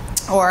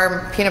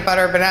 or peanut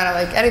butter, banana,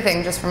 like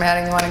anything just from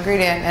adding 1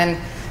 ingredient. And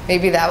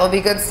maybe that will be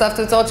good stuffed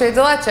with dulce de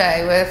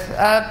leche,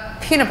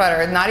 with peanut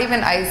butter, not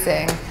even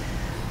icing.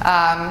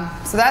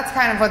 So that's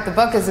kind of what the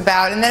book is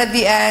about. And then at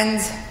the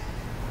end,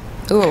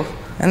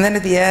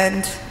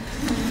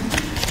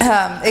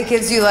 it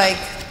gives you like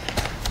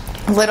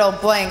little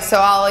blanks. So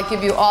I'll like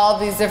give you all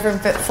these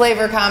different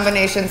flavor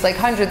combinations, like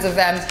hundreds of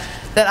them,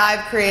 that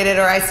I've created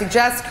or I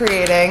suggest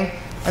creating.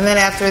 And then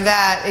after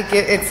that,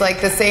 it's like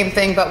the same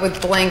thing but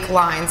with blank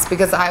lines,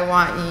 because I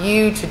want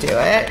you to do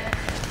it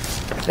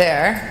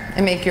there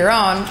and make your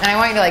own. And I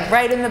want you to like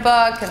write in the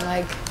book and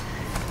like,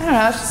 I don't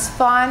know, it's just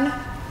fun.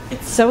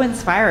 It's so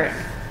inspiring.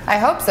 I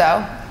hope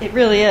so. It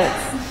really is.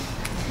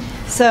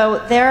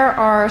 So there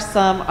are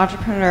some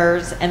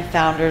entrepreneurs and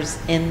founders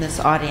in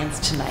this audience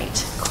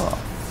tonight. Cool.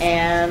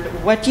 And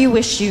what do you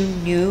wish you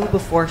knew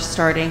before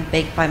starting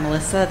Baked by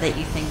Melissa that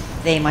you think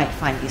they might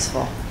find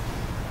useful?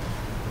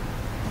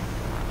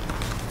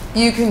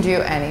 You can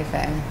do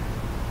anything.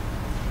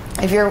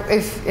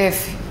 If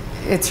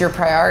it's your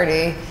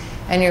priority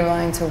and you're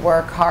willing to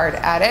work hard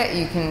at it,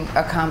 you can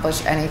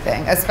accomplish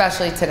anything,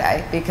 especially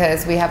today,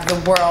 because we have the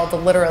world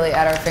literally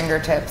at our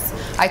fingertips.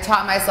 I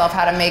taught myself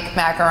how to make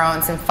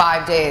macarons in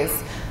 5 days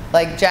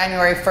like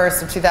January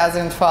 1st of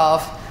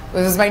 2012.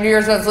 This was my New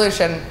Year's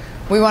resolution.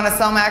 We want to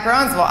sell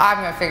macarons? Well,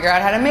 I'm going to figure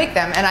out how to make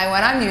them. And I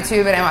went on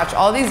YouTube and I watched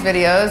all these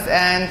videos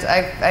and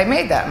I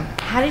made them.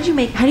 How do you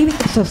make them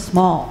so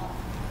small?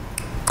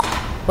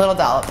 Little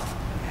dollop.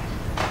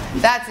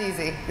 That's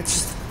easy. It's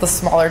just the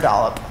smaller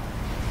dollop.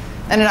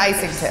 And an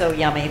icing tip. So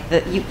yummy.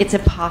 It's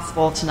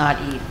impossible to not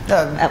eat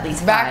at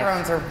least 5.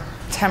 Macarons are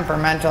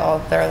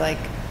temperamental. They're like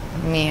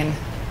mean.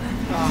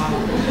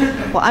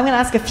 Well, I'm going to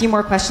ask a few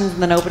more questions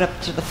and then open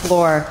up to the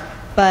floor.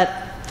 But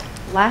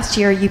last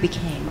year you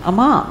became a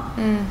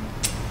mom.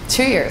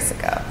 2 years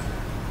ago.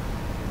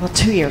 Well,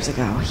 2 years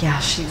ago.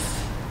 Yeah,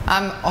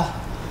 I'm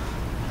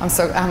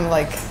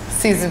like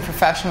seasoned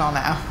professional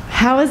now.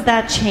 How has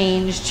that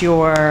changed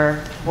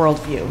your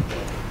worldview?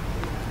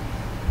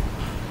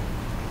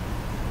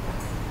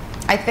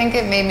 I think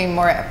it made me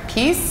more at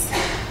peace.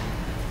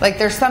 Like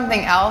there's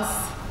something else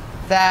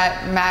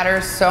that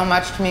matters so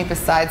much to me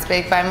besides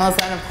Baked by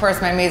Melissa, and of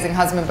course my amazing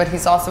husband, but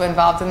he's also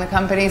involved in the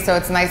company, so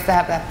it's nice to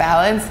have that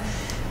balance.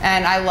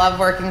 And I love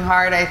working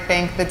hard. I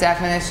think the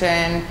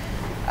definition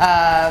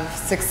of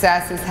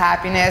success is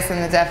happiness,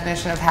 and the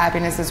definition of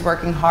happiness is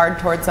working hard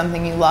towards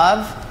something you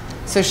love.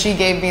 So she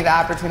gave me the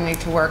opportunity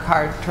to work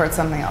hard towards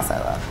something else I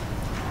love.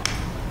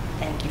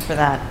 Thank you for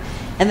that.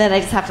 And then I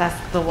just have to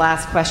ask the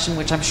last question,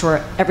 which I'm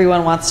sure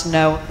everyone wants to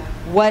know.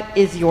 What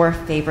is your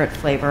favorite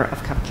flavor of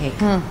cupcake?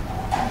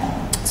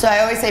 So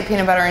I always say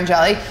peanut butter and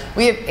jelly.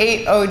 We have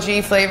 8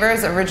 OG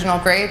flavors, original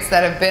greats,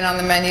 that have been on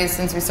the menu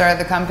since we started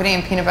the company,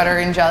 and peanut butter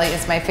and jelly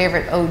is my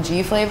favorite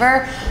OG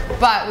flavor.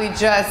 But we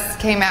just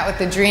came out with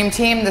the Dream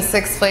Team, the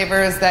 6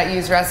 flavors that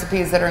use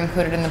recipes that are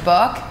included in the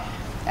book.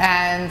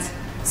 And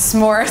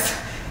s'mores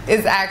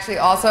is actually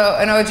also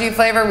an OG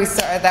flavor.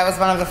 That was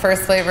one of the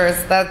first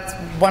flavors. That's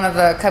one of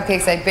the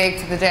cupcakes I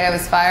baked the day I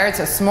was fired.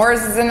 So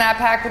s'mores is in that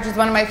pack, which is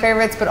one of my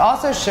favorites, but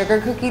also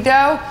sugar cookie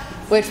dough,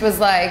 which was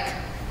like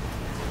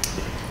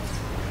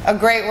a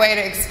great way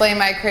to explain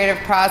my creative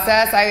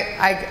process.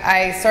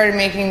 I started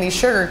making these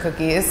sugar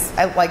cookies.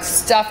 I like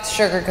stuffed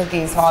sugar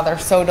cookies. Oh, they're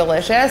so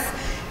delicious.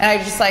 And I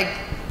just like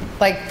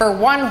for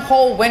one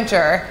whole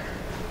winter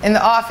in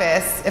the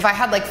office, if I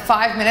had like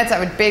 5 minutes, I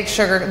would bake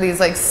these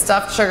like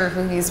stuffed sugar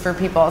cookies for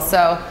people.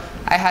 So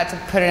I had to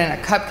put it in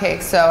a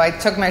cupcake. So I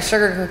took my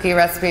sugar cookie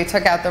recipe,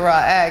 took out the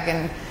raw egg,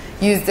 and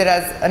used it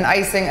as an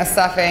icing, a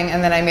stuffing,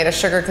 and then I made a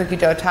sugar cookie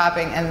dough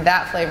topping, and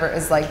that flavor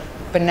is like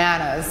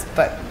bananas,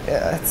 but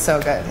it's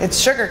so good. It's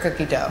sugar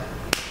cookie dough.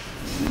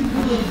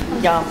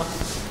 Yum.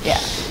 Yeah.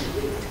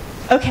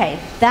 Okay,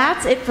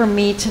 that's it for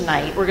me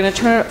tonight. We're going to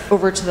turn it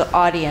over to the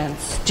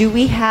audience. Do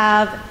we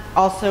have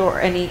also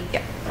any...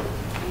 Yeah.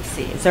 Let me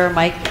see. Is there a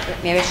mic?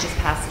 Maybe I should just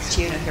pass this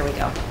to you. No, here we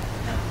go.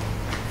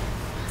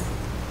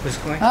 What's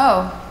going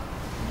on?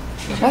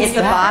 Oh. It's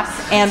a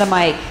box and a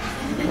mic.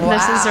 Wow.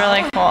 This is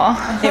really cool.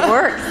 It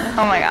works.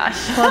 Oh my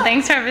gosh. Well,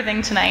 thanks for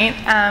everything tonight.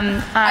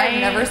 I've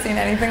never seen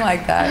anything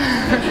like that.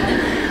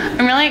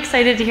 I'm really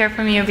excited to hear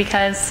from you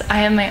because I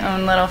have my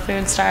own little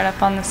food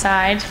startup on the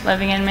side,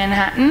 living in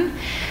Manhattan.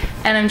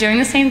 And I'm doing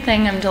the same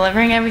thing. I'm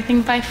delivering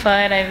everything by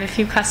foot. I have a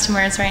few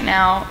customers right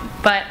now,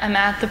 but I'm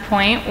at the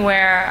point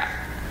where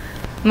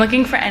I'm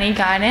looking for any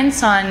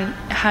guidance on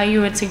how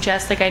you would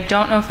suggest, like, I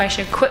don't know if I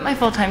should quit my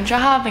full-time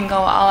job and go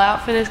all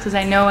out for this because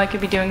I know I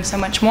could be doing so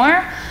much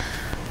more.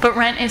 But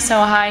rent is so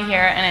high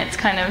here, and it's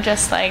kind of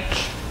just like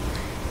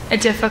a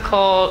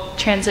difficult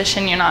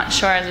transition. You're not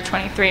sure as a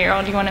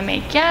 23-year-old you want to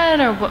make yet,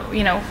 or what,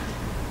 you know,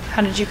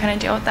 how did you kind of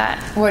deal with that?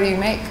 What do you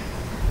make?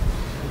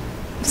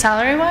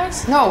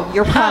 Salary-wise? No,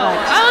 Your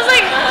product. I was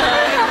like,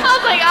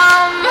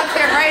 Let's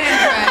get right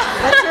into it.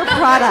 What's your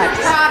product?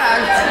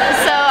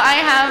 So I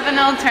have an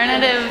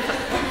alternative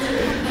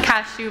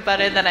cashew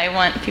butter that I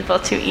want people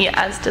to eat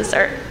as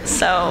dessert.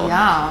 So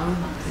Yum.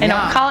 I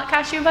don't call it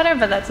cashew butter,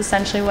 but that's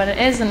essentially what it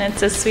is, and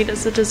it's as sweet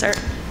as a dessert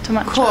to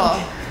munch Cool.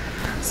 on.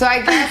 So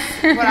I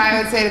guess what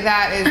I would say to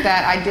that is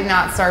that I did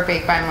not start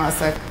Baked by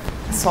Melissa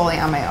solely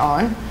on my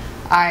own.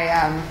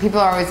 People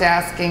are always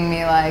asking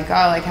me like,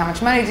 oh, like how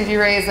much money did you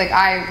raise? Like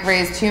I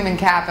raised human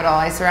capital.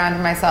 I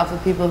surrounded myself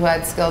with people who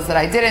had skills that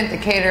I didn't. The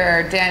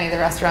caterer, Danny, the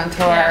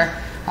restaurateur,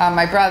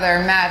 my brother,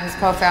 Matt, who's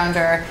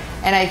co-founder.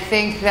 And I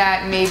think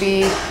that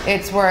maybe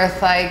it's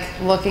worth like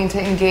looking to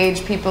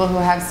engage people who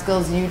have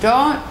skills you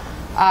don't.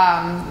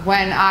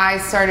 When I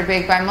started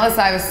Baked by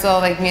Melissa, I was still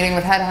like meeting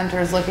with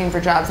headhunters looking for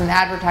jobs in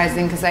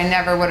advertising because I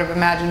never would have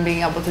imagined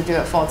being able to do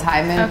it full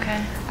time. And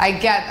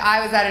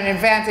I was at an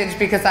advantage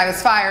because I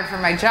was fired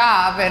from my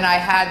job and I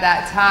had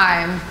that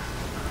time.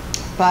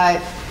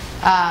 But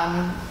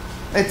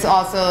it's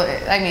also,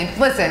 I mean,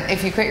 listen,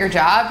 if you quit your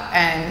job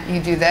and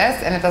you do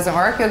this and it doesn't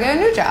work, you'll get a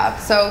new job.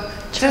 So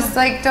just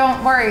like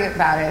don't worry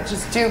about it.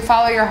 Just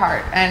follow your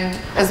heart. And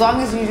as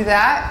long as you do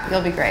that,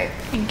 you'll be great.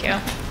 Thank you.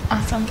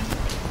 Awesome.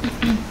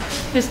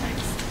 Who's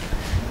next?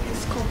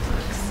 It's cool.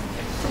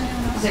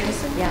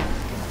 Yeah.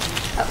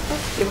 Oh,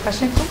 you have a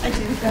question? I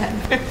do. Go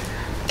ahead.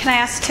 Can I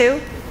ask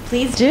two?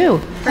 Please do.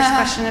 First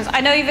question is,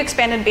 I know you've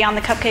expanded beyond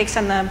the cupcakes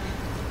and the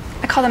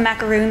I call them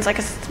macaroons, like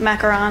it's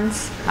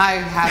macarons. I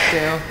have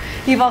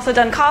to. You've also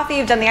done coffee,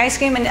 you've done the ice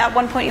cream, and at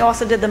one point you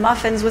also did the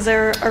muffins. Was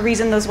there a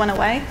reason those went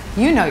away?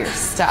 You know your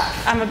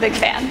stuff. I'm a big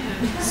fan.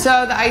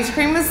 So the ice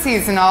cream was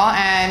seasonal,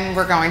 and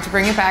we're going to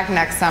bring it back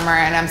next summer,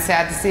 and I'm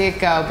sad to see it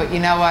go, but you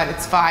know what?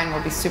 It's fine.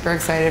 We'll be super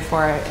excited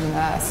for it in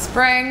the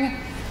spring.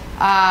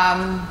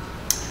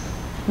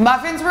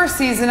 Muffins were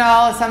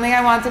seasonal. It's something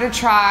I wanted to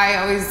try.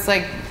 Always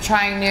like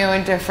trying new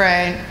and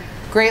different.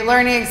 Great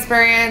learning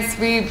experience.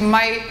 We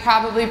might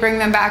probably bring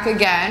them back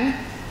again.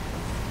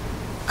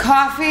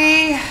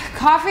 Coffee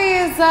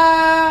is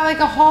like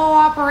a whole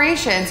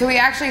operation. So we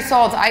actually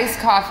sold iced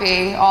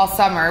coffee all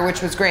summer,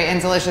 which was great and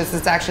delicious.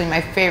 It's actually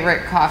my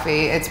favorite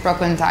coffee. It's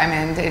Brooklyn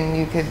Diamond,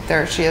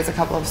 and she has a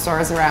couple of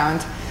stores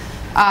around.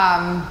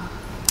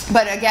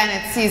 But again,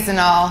 it's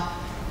seasonal.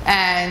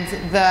 And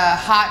the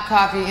hot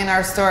coffee in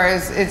our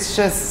stores, it's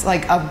just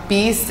like a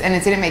beast, and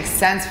it didn't make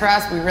sense for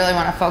us. We really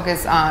want to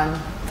focus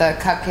on the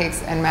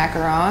cupcakes and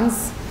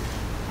macarons.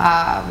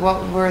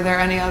 Were there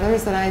any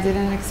others that I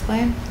didn't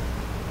explain?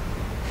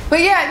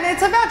 But yeah,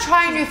 it's about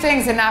trying new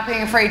things and not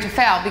being afraid to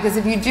fail, because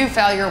if you do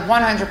fail, you're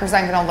 100%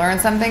 going to learn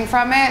something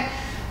from it.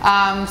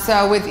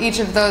 So with each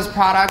of those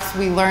products,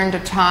 we learned a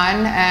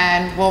ton,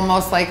 and we'll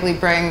most likely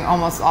bring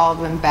almost all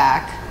of them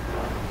back.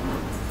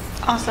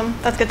 Awesome,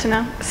 that's good to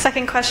know.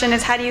 Second question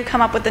is, how do you come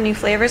up with the new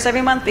flavors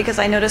every month? Because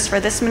I noticed for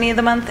this many of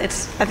the month,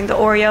 it's I think the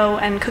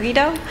Oreo and cookie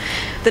dough,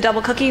 the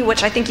double cookie,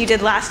 which I think you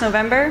did last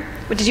November.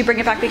 Did you bring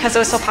it back because it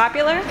was so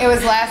popular? It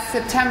was last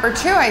September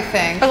too, I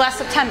think. Or last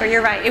September,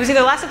 you're right. It was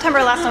either last September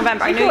or last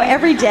November. I know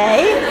every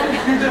day.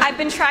 I've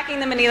been tracking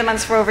them many of the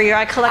months for over a year.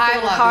 I collect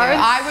little cards.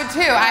 I would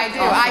too.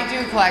 I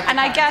do collect. And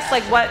I guess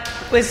like what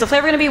is the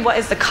flavor going to be? What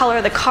is the color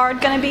of the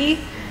card going to be?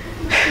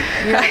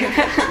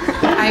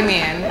 I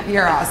mean,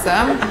 you're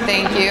awesome.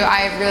 Thank you.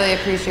 I really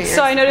appreciate your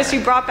So I noticed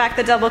you brought back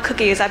the double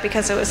cookie. Is that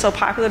because it was so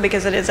popular?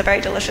 Because it is a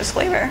very delicious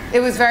flavor.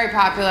 It was very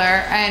popular,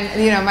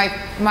 and you know,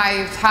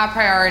 my top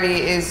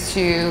priority is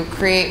to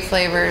create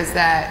flavors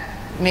that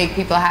make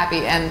people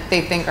happy and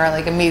they think are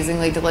like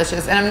amazingly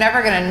delicious. And I'm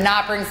never going to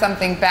not bring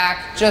something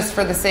back just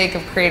for the sake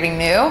of creating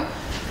new.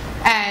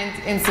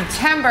 And in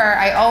September,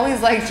 I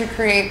always like to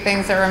create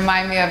things that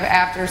remind me of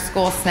after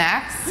school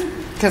snacks,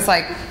 because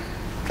like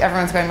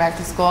everyone's going back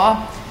to school.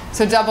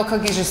 So double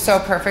cookies are so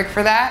perfect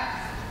for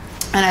that.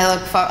 And I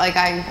look for, like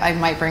I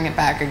might bring it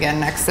back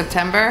again next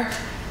September.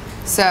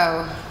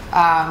 So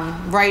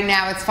right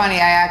now it's funny,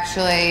 I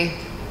actually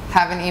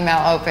have an email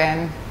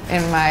open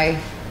in my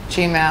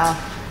Gmail,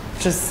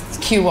 just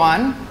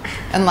Q1,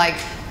 and like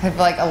have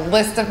like a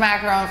list of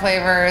macaron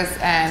flavors,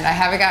 and I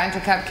haven't gotten to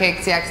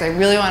cupcakes yet because I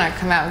really want to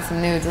come out with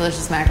some new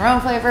delicious macaron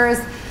flavors,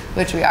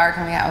 which we are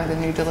coming out with a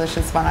new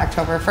delicious one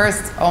October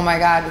 1st. Oh my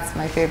God, it's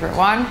my favorite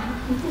one.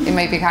 It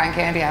might be cotton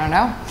candy, I don't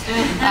know.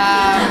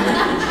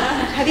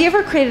 Have you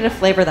ever created a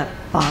flavor that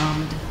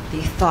bombed, that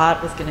you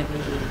thought was going to be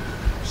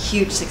a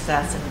huge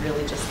success and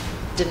really just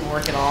didn't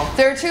work at all?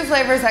 There are two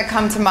flavors that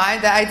come to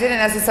mind that I didn't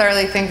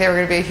necessarily think they were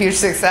going to be a huge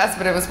success,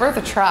 but it was worth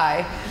a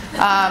try.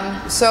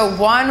 So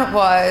one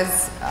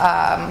was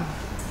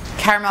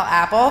caramel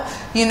apple.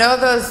 You know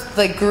those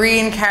like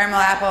green caramel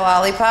apple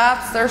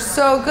lollipops? They're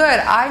so good.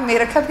 I made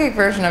a cupcake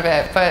version of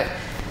it, but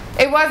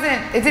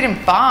it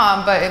didn't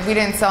bomb, but we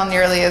didn't sell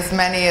nearly as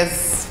many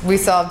as we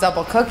sell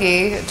double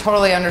cookie.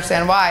 Totally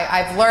understand why.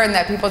 I've learned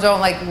that people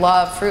don't like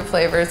love fruit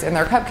flavors in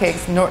their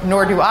cupcakes,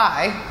 nor do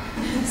I.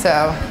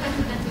 So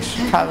you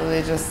should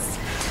probably just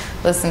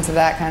listen to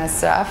that kind of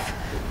stuff.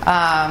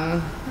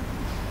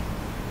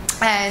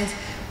 And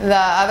the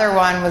other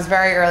one was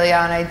very early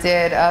on. I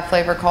did a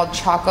flavor called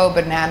chocolate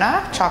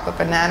banana,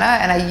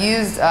 and I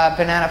used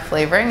banana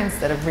flavoring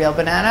instead of real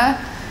banana,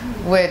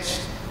 which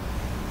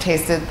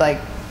tasted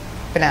like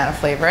banana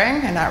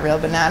flavoring and not real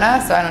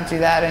banana, so I don't do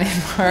that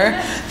anymore.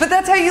 But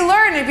that's how you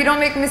learn. If you don't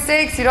make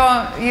mistakes, you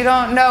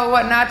don't know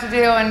what not to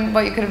do and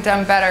what you could have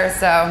done better.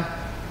 So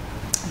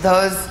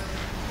those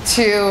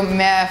two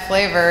meh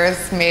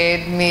flavors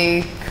made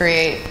me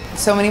create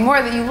so many more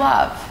that you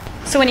love.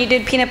 So when you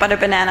did peanut butter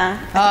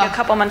banana, I think a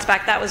couple months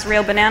back, that was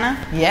real banana?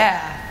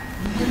 Yeah.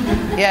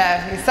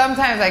 Yeah,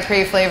 sometimes I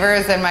create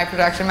flavors and my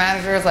production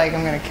manager is like,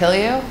 I'm going to kill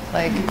you.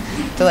 Like,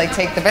 to like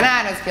take the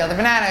bananas, peel the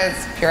bananas,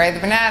 puree the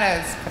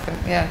bananas.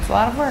 Yeah, it's a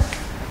lot of work.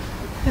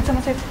 Did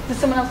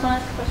someone else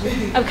want to ask a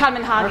question? Oh,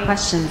 Carmen Hagi. More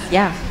questions,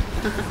 yeah.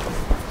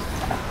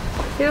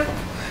 You?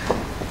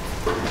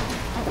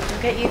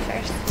 I'll get you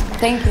first.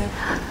 Thank you.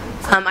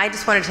 I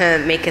just wanted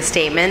to make a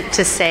statement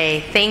to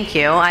say thank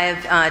you. I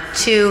have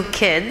 2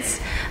 kids,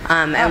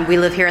 and we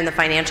live here in the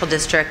financial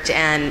district,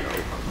 and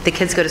the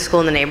kids go to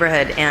school in the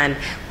neighborhood, and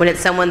when it's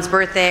someone's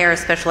birthday or a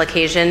special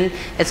occasion,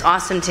 it's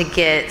awesome to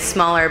get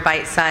smaller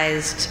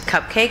bite-sized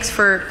cupcakes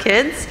for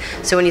kids.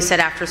 So when you said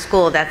after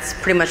school, that's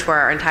pretty much where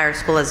our entire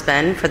school has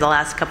been for the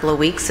last couple of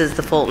weeks, is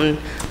the Fulton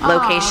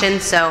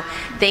location. So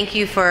thank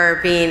you for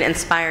being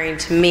inspiring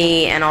to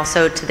me and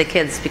also to the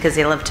kids, because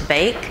they love to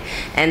bake,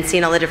 and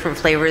seeing all the different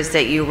flavors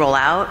that you roll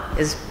out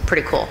is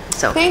pretty cool.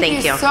 So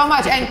thank you so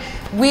much. And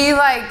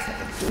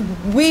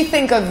we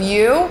think of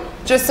you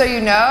just so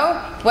you know,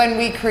 when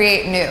we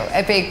create new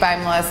at Baked by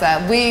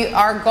Melissa,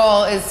 our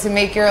goal is to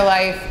make your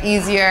life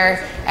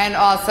easier and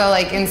also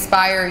like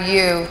inspire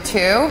you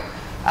too.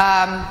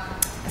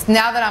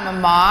 Now that I'm a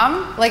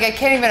mom, like I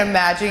can't even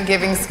imagine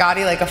giving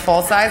Scotty like a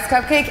full-size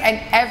cupcake,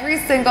 and every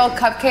single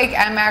cupcake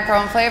and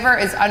macaron flavor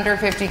is under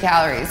 50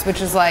 calories,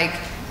 which is like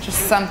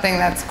just something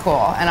that's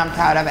cool and I'm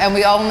proud of. And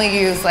we only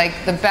use like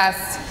the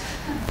best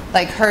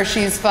like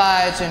Hershey's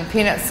fudge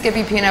and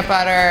Skippy peanut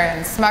butter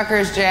and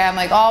Smucker's jam,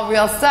 like all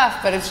real stuff,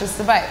 but it's just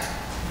a bite.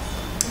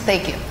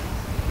 Thank you.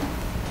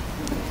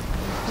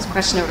 There's a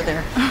question over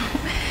there.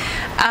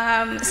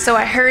 So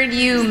I heard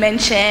you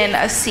mention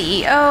a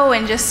CEO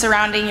and just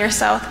surrounding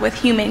yourself with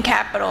human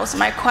capital. So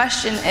my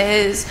question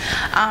is,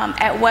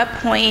 at what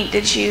point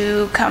did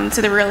you come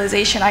to the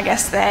realization, I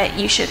guess, that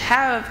you should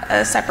have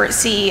a separate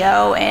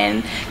CEO,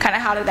 and kind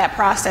of how did that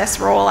process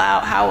roll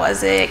out? How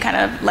was it kind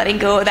of letting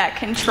go of that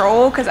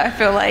control? Because I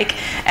feel like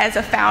as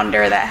a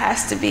founder, that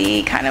has to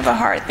be kind of a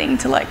hard thing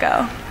to let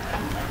go.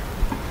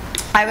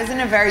 I was in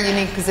a very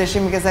unique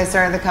position because I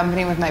started the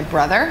company with my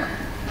brother,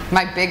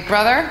 my big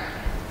brother.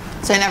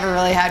 So I never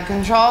really had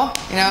control.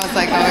 You know, it's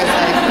like always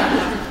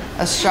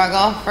like a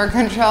struggle for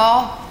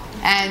control.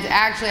 And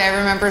actually, I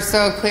remember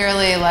so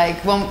clearly,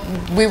 like when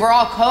we were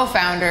all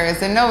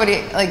co-founders, and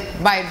nobody, like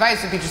my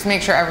advice would be just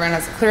make sure everyone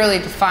has clearly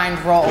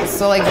defined roles.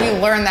 So like we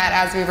learned that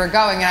as we were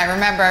going. And I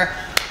remember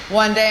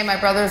one day my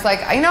brother was like,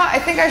 you know, I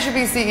think I should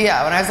be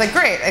CEO. And I was like,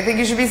 great, I think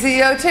you should be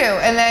CEO too.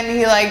 And then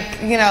he like,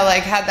 you know,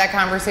 like had that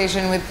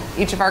conversation with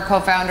each of our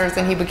co-founders,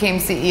 and he became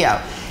CEO.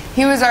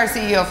 He was our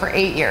CEO for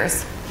 8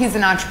 years. He's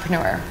an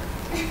entrepreneur.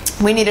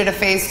 We needed a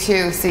phase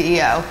 2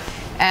 CEO,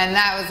 and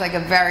that was like a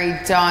very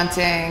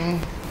daunting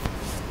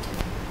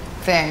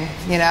thing,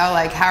 you know,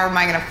 like how am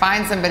I going to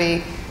find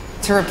somebody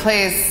to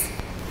replace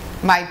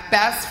my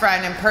best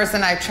friend and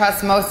person I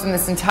trust most in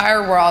this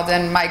entire world,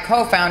 and my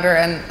co-founder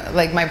and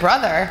like my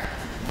brother,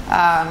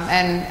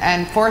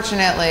 and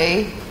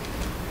fortunately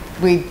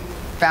we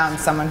found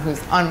someone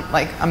who's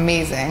like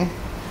amazing.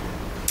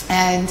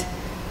 And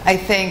I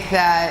think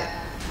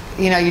that,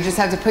 you know, you just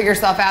have to put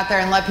yourself out there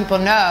and let people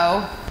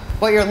know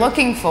what you're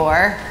looking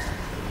for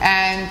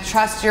and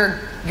trust your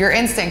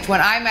instinct.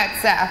 When I met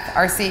Seth,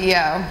 our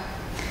CEO,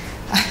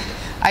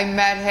 I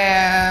met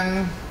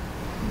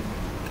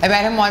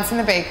him once in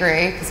the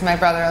bakery because my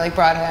brother like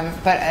brought him,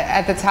 but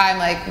at the time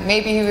like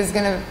maybe he was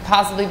gonna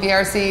possibly be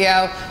our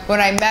CEO. When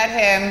I met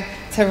him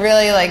to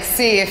really like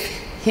see if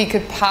he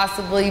could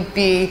possibly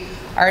be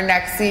our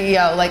next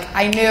CEO, like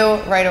I knew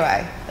right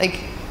away.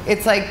 Like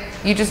it's like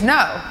you just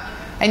know,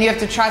 and you have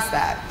to trust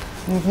that.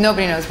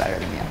 Nobody knows better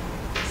than you.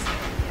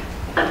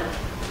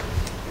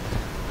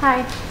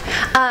 Hi.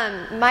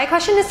 My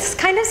question is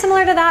kind of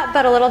similar to that,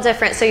 but a little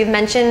different. So you've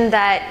mentioned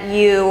that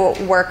you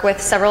work with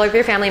several of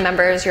your family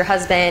members, your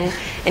husband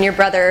and your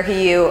brother, who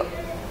you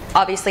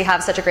obviously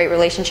have such a great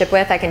relationship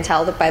with. I can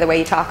tell by the way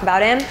you talk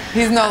about him.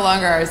 He's no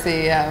longer our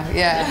CEO,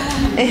 yeah.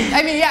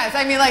 I mean, yes,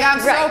 I mean, like, I'm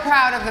so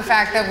proud of the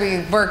fact that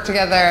we work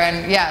together,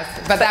 and yes,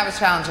 but that was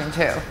challenging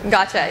too.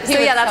 Gotcha. So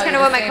yeah, that's kind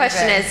of what my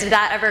question is. Did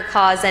that ever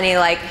cause any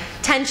like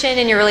tension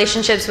in your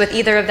relationships with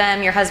either of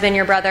them, your husband,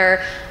 your brother?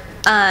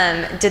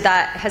 Has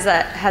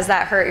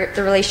that hurt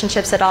the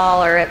relationships at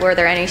all, or were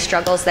there any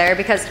struggles there?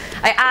 Because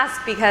I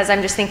ask because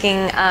I'm just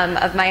thinking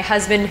of my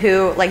husband,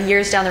 who like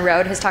years down the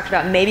road has talked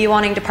about maybe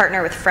wanting to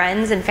partner with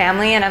friends and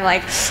family, and I'm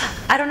like,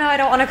 I don't know, I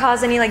don't want to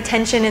cause any like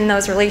tension in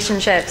those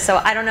relationships. So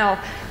I don't know.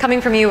 Coming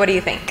from you, what do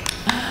you think?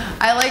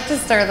 I like to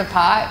stir the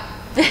pot,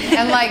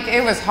 and like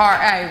it was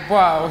hard.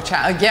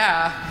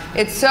 Yeah.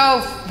 It's so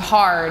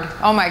hard.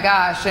 Oh my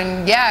gosh,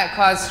 and yeah, it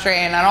caused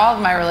strain on all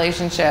of my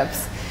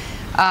relationships.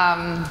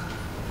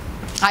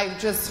 I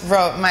just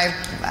wrote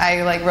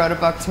wrote a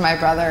book to my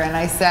brother, and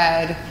I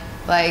said,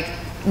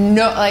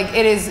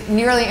 it is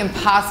nearly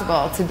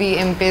impossible to be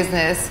in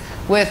business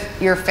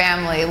with your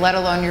family, let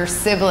alone your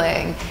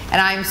sibling. And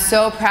I'm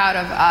so proud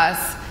of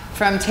us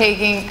from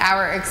taking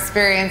our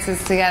experiences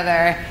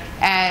together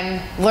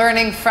and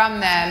learning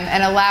from them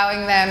and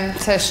allowing them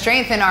to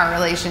strengthen our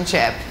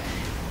relationship.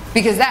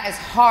 Because that is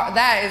hard.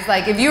 That is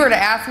like, if you were to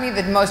ask me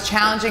the most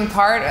challenging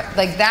part,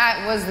 like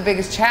that was the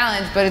biggest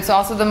challenge, but it's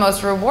also the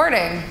most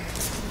rewarding.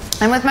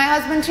 And with my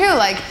husband too,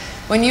 like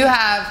when you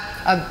have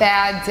a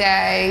bad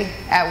day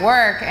at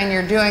work and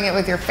you're doing it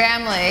with your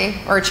family,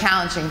 or a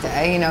challenging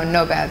day, you know,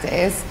 no bad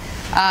days,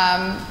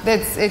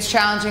 it's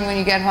challenging when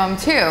you get home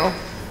too.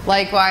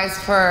 Likewise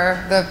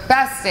for the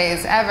best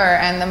days ever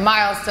and the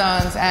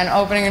milestones and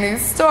opening a new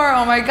store,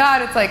 oh my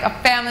God, it's like a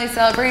family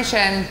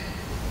celebration.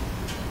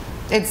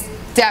 It's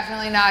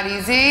definitely not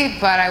easy,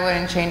 but I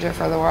wouldn't change it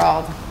for the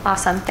world.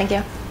 Awesome, thank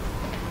you.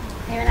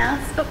 Anyone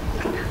else? Oh.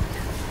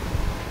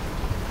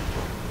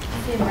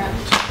 Thank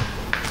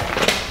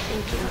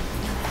you.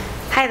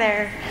 Hi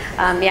there.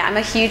 Yeah, I'm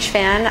a huge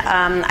fan.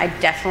 I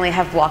definitely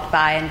have walked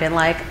by and been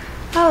like,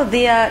 oh,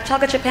 the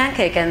chocolate chip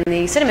pancake and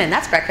the cinnamon,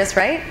 that's breakfast,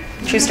 right?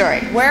 True story.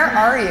 Where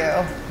are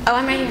you? Oh,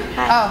 I'm right here.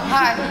 Hi. Oh,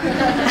 hi.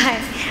 Hi.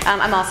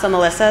 I'm also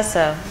Melissa,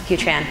 so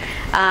huge fan.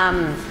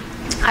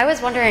 I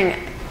was wondering,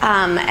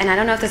 And I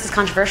don't know if this is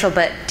controversial,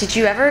 but did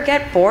you ever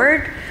get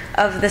bored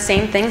of the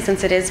same thing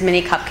since it is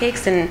mini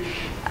cupcakes? And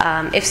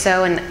if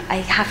so, and I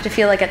have to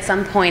feel like at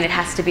some point it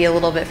has to be a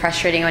little bit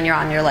frustrating when you're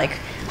on your like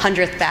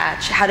 100th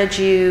batch. How did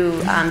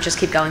you just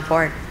keep going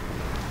forward?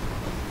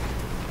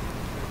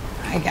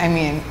 I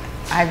mean,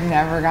 I've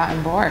never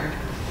gotten bored.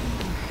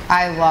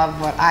 I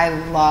love what I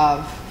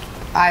love.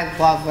 I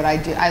love what I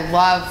do. I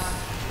love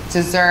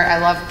dessert. I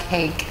love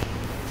cake.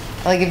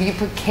 Like if you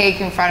put cake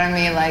in front of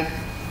me, like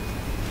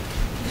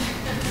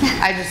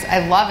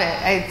I love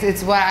it.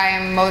 It's what I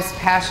am most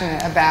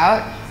passionate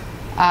about.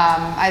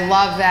 I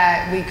love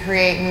that we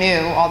create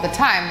new all the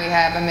time. We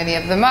have a mini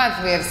of the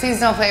month. We have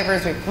seasonal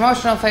flavors. We have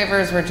promotional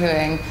flavors. We're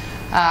doing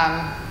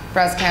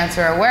breast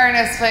cancer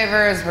awareness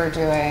flavors. We're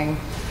doing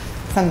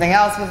something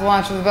else with the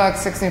launch of the book,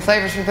 6 new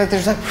flavors for the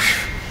book.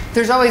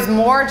 There's always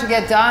more to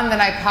get done than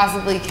I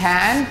possibly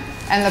can.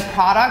 And the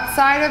product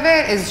side of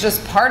it is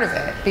just part of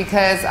it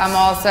because I'm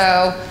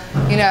also,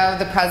 you know,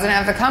 the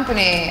president of the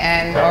company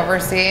and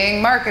overseeing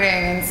marketing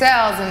and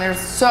sales, and there's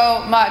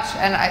so much,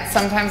 and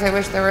sometimes I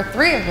wish there were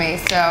 3 of me.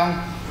 So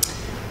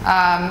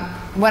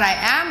when I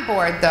am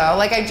bored though,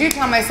 like I do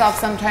tell myself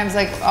sometimes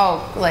like,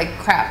 oh, like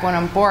crap, when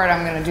I'm bored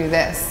I'm gonna do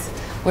this,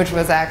 which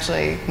was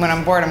actually, when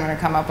I'm bored I'm gonna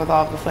come up with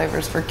all of the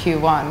flavors for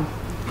Q1,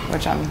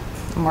 which I'm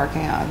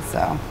working on,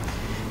 so.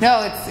 No,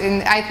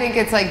 I think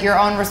it's like your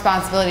own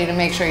responsibility to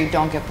make sure you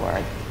don't get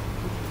bored.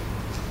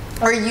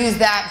 Or use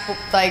that,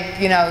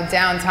 like, you know,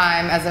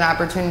 downtime as an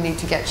opportunity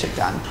to get shit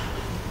done.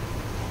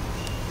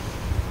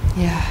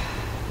 Yeah.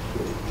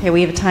 Okay,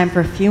 we have time for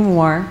a few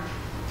more.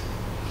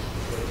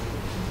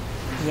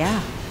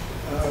 Yeah.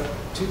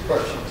 2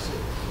 questions.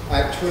 I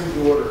have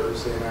twin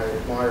daughters, and I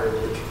admire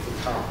what you've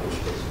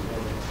accomplished as a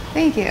woman.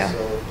 Thank you.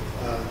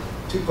 So,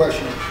 2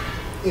 questions.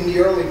 In the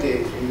early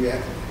days, when you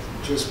had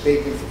just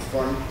baking for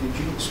fun, did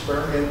you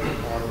experiment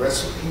on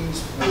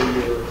recipes for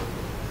your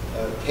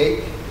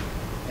cake?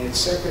 And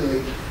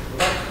secondly,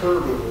 what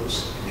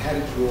hurdles and how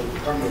did you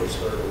overcome those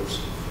hurdles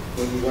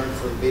when you went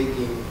from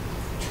baking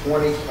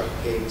 20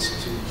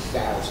 cupcakes to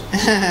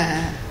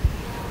thousands?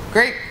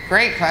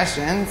 Great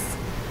questions.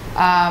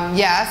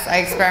 Yes, I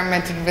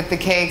experimented with the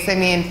cakes. I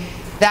mean,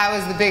 that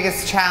was the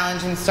biggest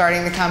challenge in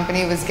starting the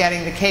company, was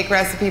getting the cake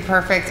recipe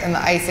perfect and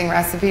the icing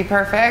recipe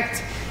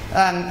perfect,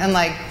 and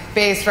like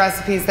base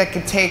recipes that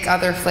could take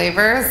other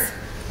flavors.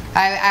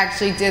 I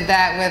actually did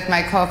that with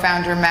my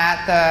co-founder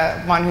Matt,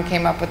 the one who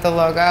came up with the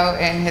logo,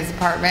 in his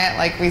apartment.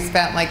 Like we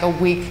spent like a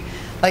week,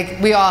 like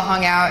we all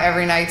hung out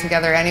every night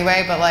together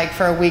anyway, but like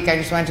for a week I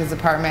just went to his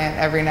apartment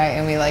every night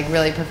and we like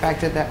really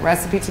perfected that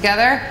recipe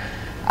together.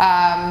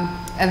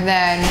 And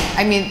then,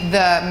 I mean,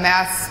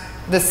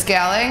 the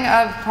scaling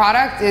of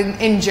product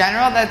in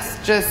general,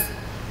 that's just,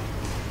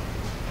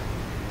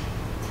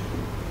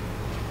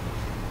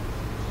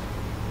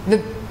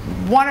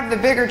 one of the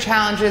bigger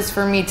challenges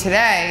for me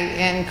today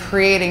in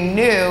creating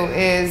new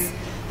is,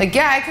 like,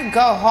 yeah, I could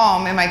go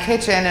home in my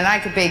kitchen and I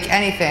could bake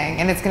anything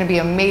and it's going to be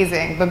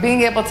amazing, but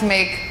being able to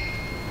make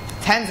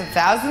tens of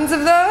thousands of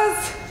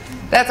those,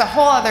 that's a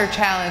whole other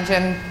challenge.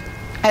 And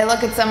I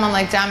look at someone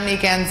like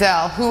Dominique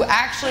Anzel, who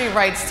actually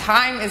writes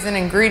time as an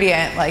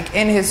ingredient, like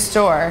in his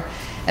store,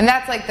 and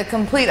that's like the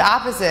complete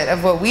opposite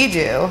of what we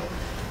do.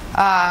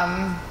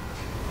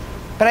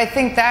 But I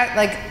think that,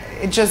 like,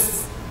 it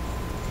just,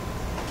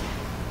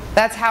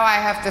 that's how I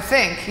have to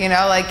think, you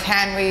know, like,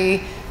 can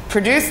we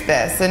produce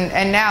this?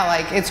 And now,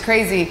 like, it's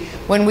crazy.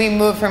 When we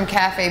moved from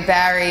Cafe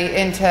Barry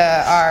into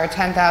our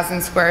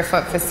 10,000 square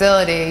foot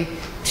facility,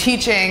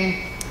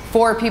 teaching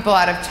 4 people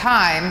at a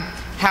time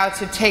how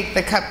to take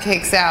the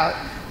cupcakes out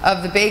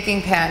of the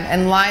baking pan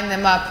and line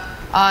them up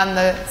on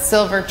the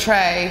silver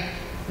tray,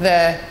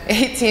 the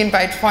 18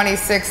 by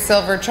 26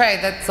 silver tray,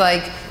 that's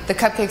like, the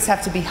cupcakes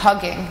have to be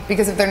hugging,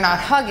 because if they're not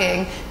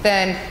hugging,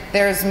 then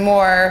there's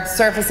more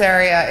surface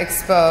area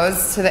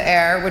exposed to the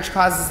air, which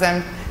causes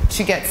them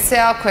to get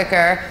stale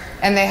quicker,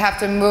 and they have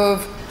to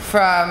move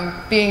from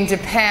being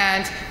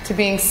depanned to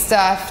being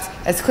stuffed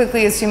as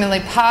quickly as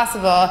humanly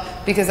possible,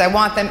 because I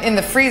want them in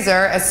the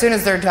freezer as soon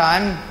as they're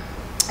done.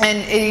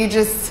 And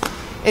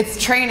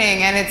it's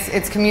training and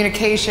it's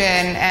communication,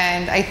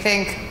 and I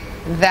think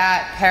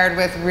that paired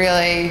with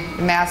really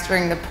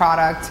mastering the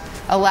product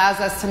allows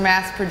us to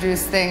mass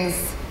produce things.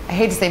 I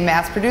hate to say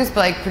mass produce,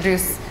 but like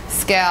produce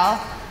scale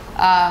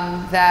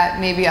that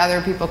maybe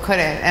other people couldn't.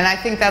 And I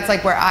think that's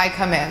like where I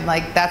come in.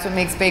 Like, that's what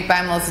makes Bake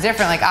by Melissa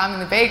different. Like, I'm in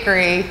the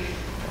bakery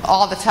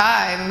all the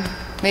time,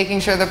 making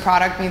sure the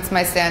product meets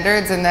my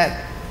standards and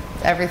that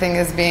everything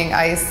is being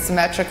iced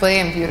symmetrically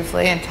and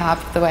beautifully and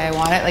topped the way I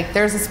want it. Like,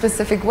 there's a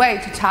specific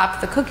way to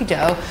top the cookie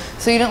dough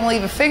so you don't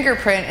leave a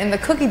fingerprint in the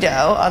cookie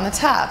dough on the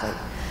top.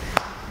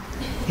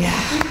 Yeah.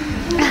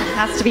 It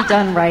has to be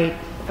done right.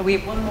 We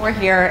have one more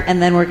here,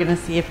 and then we're going to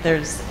see if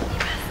there's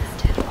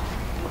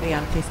anybody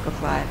on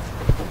Facebook Live.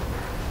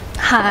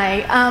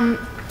 Hi.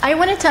 I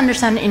wanted to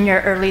understand, in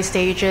your early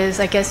stages,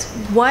 I guess,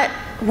 what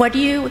do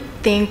you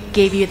think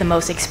gave you the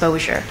most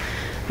exposure?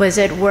 Was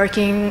it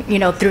working, you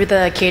know, through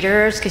the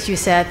caterers, because you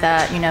said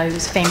that, you know, he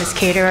was a famous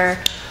caterer,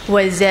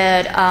 Was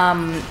it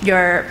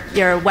your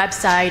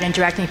website and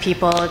directing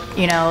people,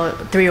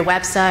 through your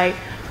website?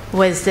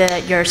 Was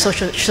it your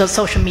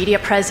social media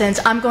presence?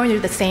 I'm going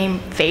through the same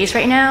phase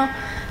right now,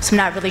 so I'm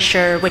not really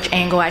sure which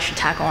angle I should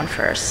tackle on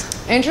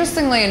first.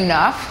 Interestingly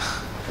enough,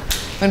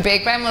 when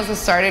Baked by Melissa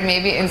started,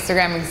 maybe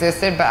Instagram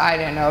existed, but I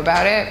didn't know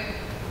about it.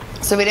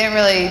 So we didn't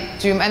really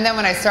do, and then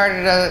when I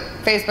started a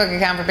Facebook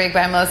account for Baked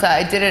by Melissa,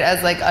 I did it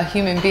as like a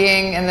human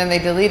being, and then they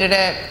deleted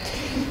it.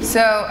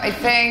 So I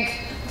think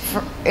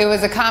it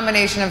was a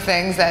combination of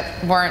things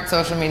that weren't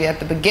social media at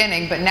the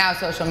beginning, but now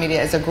social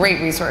media is a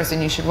great resource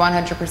and you should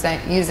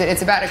 100% use it.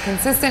 It's about a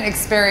consistent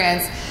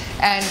experience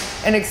and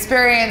an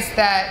experience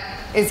that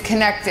is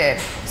connected.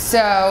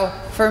 So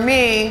for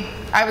me,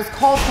 I was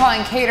cold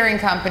calling catering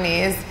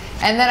companies,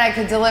 and then I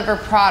could deliver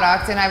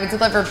product, and I would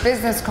deliver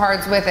business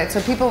cards with it.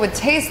 So people would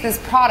taste this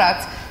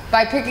product.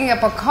 By picking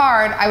up a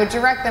card, I would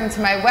direct them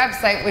to my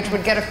website, which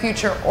would get a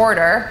future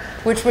order,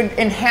 which would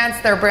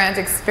enhance their brand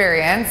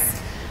experience.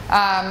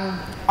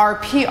 Our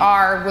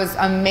PR was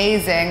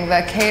amazing.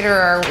 The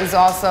caterer was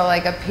also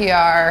like a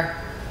PR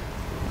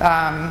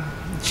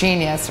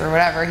genius or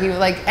whatever. He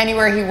like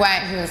anywhere he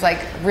went, he was like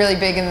really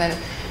big in the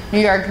New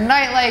York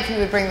nightlife. He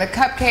would bring the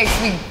cupcakes.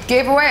 We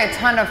gave away a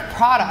ton of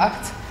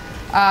product,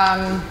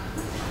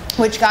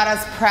 which got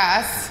us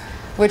press,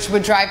 which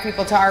would drive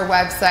people to our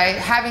website.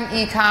 Having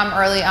e-com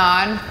early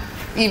on,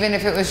 even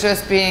if it was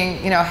just being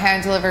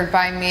hand delivered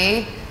by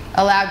me,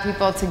 allowed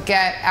people to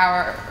get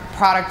our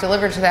product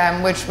delivered to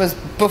them, which was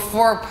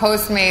before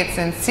Postmates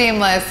and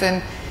Seamless,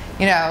 and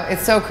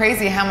it's so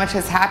crazy how much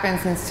has happened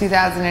since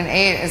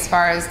 2008 as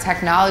far as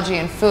technology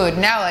and food.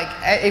 Now, like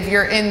if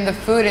you're in the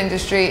food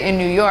industry in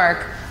New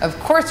York, of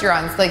course you're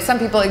on, like some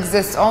people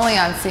exist only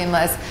on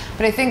Seamless,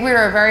 but I think we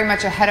were very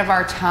much ahead of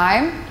our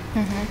time.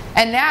 Mm-hmm.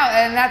 And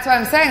that's what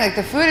I'm saying, like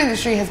the food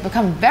industry has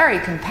become very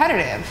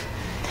competitive.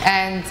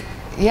 And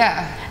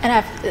yeah. And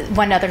I have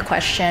one other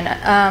question.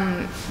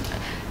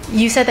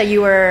 You said that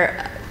you were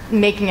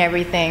making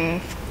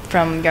everything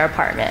from your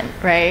apartment,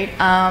 right?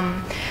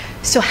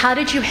 So how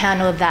did you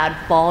handle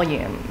that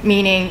volume?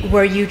 Meaning,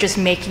 were you just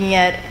making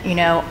it,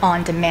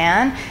 on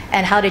demand?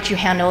 And how did you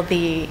handle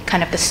the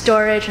kind of the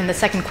storage? And the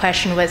second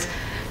question was,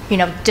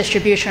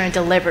 distribution and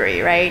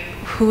delivery, right?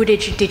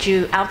 Did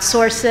you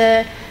outsource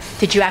it?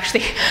 Did you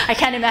actually, I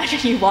can't imagine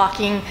you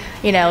walking,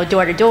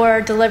 door to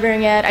door,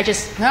 delivering it.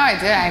 No, I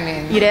did, I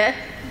mean. You did?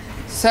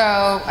 So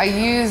I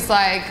used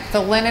like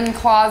the linen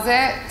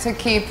closet to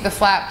keep the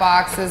flat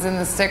boxes and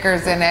the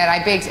stickers in it.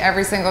 I baked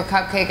every single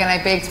cupcake, and I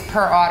baked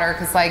per order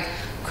because like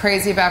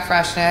crazy about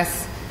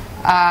freshness.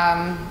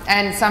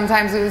 And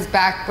sometimes it was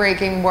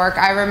back-breaking work.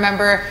 I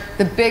remember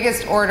the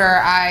biggest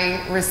order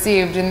I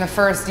received in the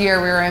first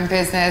year we were in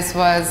business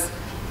was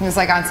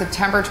like on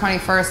September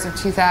 21st of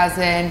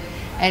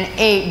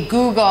 2008.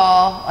 Google,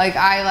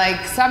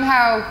 I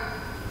somehow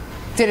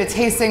did a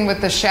tasting with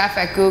the chef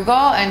at Google,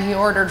 and he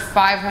ordered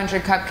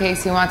 500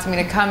 cupcakes. He wants me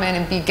to come in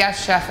and be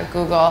guest chef at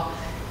Google.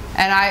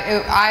 And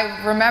I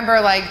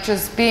remember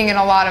just being in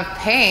a lot of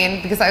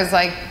pain because I was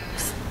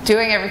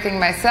doing everything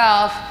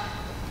myself.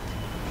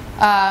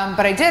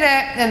 But I did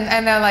it,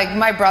 and then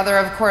my brother,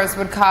 of course,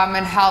 would come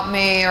and help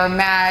me, or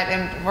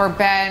Matt or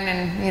Ben,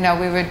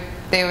 and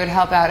they would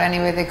help out any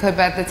way they could.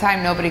 But at the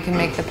time, nobody can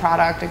make the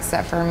product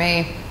except for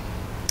me.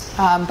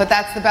 But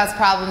that's the best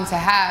problem to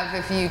have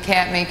if you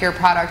can't make your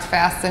product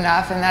fast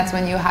enough, and that's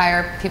when you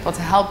hire people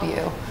to help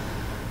you.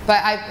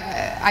 But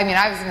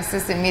I was an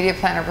assistant media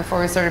planner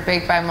before we started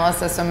Baked by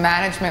Melissa, so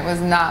management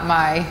was not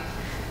my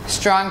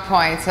strong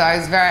point. So I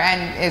was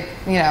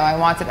I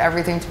wanted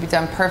everything to be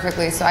done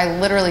perfectly. So I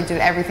literally did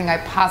everything I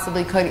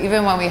possibly could.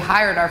 Even when we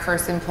hired our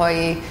first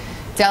employee,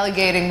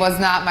 delegating was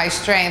not my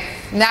strength.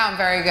 Now I'm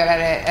very good at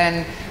it,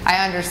 and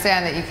I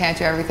understand that you can't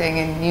do everything,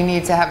 and you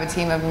need to have a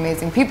team of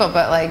amazing people.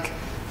 But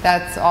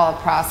that's all a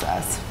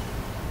process.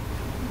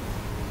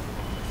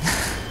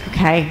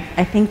 Okay,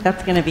 I think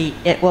that's going to be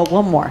it. Well,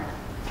 one more.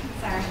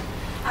 Sorry.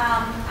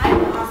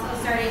 I'm also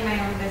starting my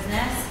own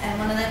business, and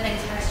one of the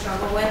things that I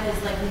struggle with is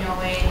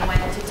knowing when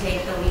to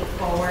take the leap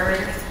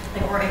forward,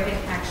 or if it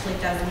actually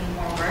does need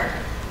more work.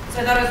 So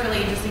I thought it was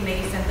really interesting that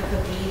you sent the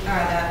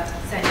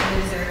sent the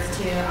desserts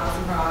to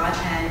Awesome Broad,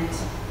 and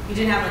you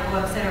didn't have a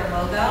website or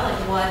logo.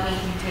 What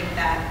made you take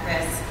that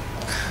risk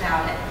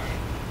without it?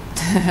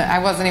 I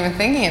wasn't even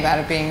thinking about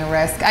it being a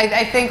risk.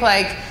 I think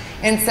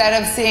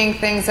instead of seeing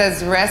things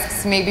as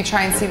risks, maybe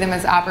try and see them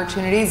as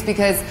opportunities,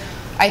 because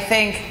I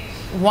think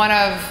one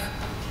of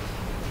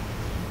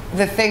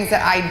the things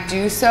that I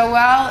do so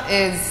well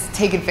is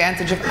take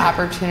advantage of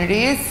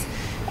opportunities.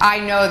 I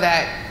know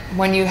that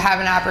when you have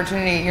an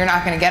opportunity, you're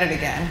not going to get it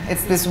again.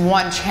 It's this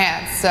one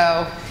chance.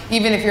 So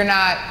even if you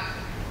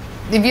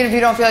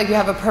don't feel like you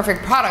have a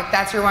perfect product,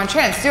 that's your one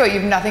chance. Do it. You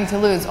have nothing to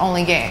lose,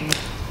 only gain.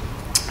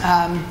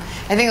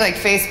 I think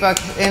Facebook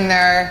in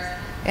their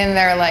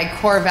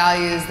core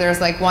values, there's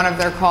one of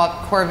their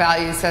core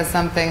values says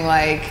something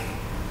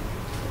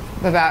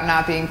about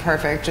not being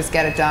perfect, just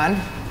get it done.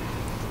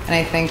 And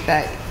I think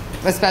that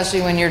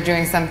especially when you're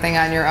doing something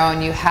on your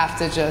own, you have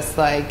to just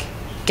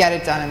get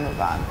it done and move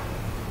on.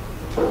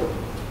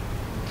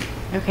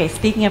 Okay,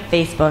 speaking of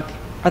Facebook,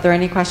 are there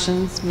any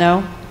questions?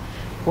 No?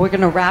 We're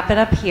going to wrap it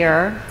up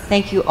here.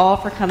 Thank you all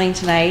for coming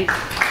tonight.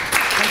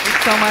 Thank you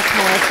so much,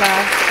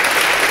 Melissa.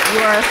 You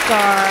are a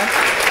star.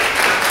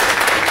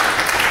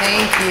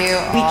 Thank you.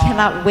 We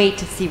cannot wait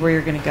to see where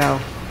you're going to go.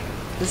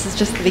 This is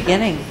just the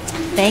beginning.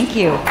 Thank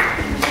you.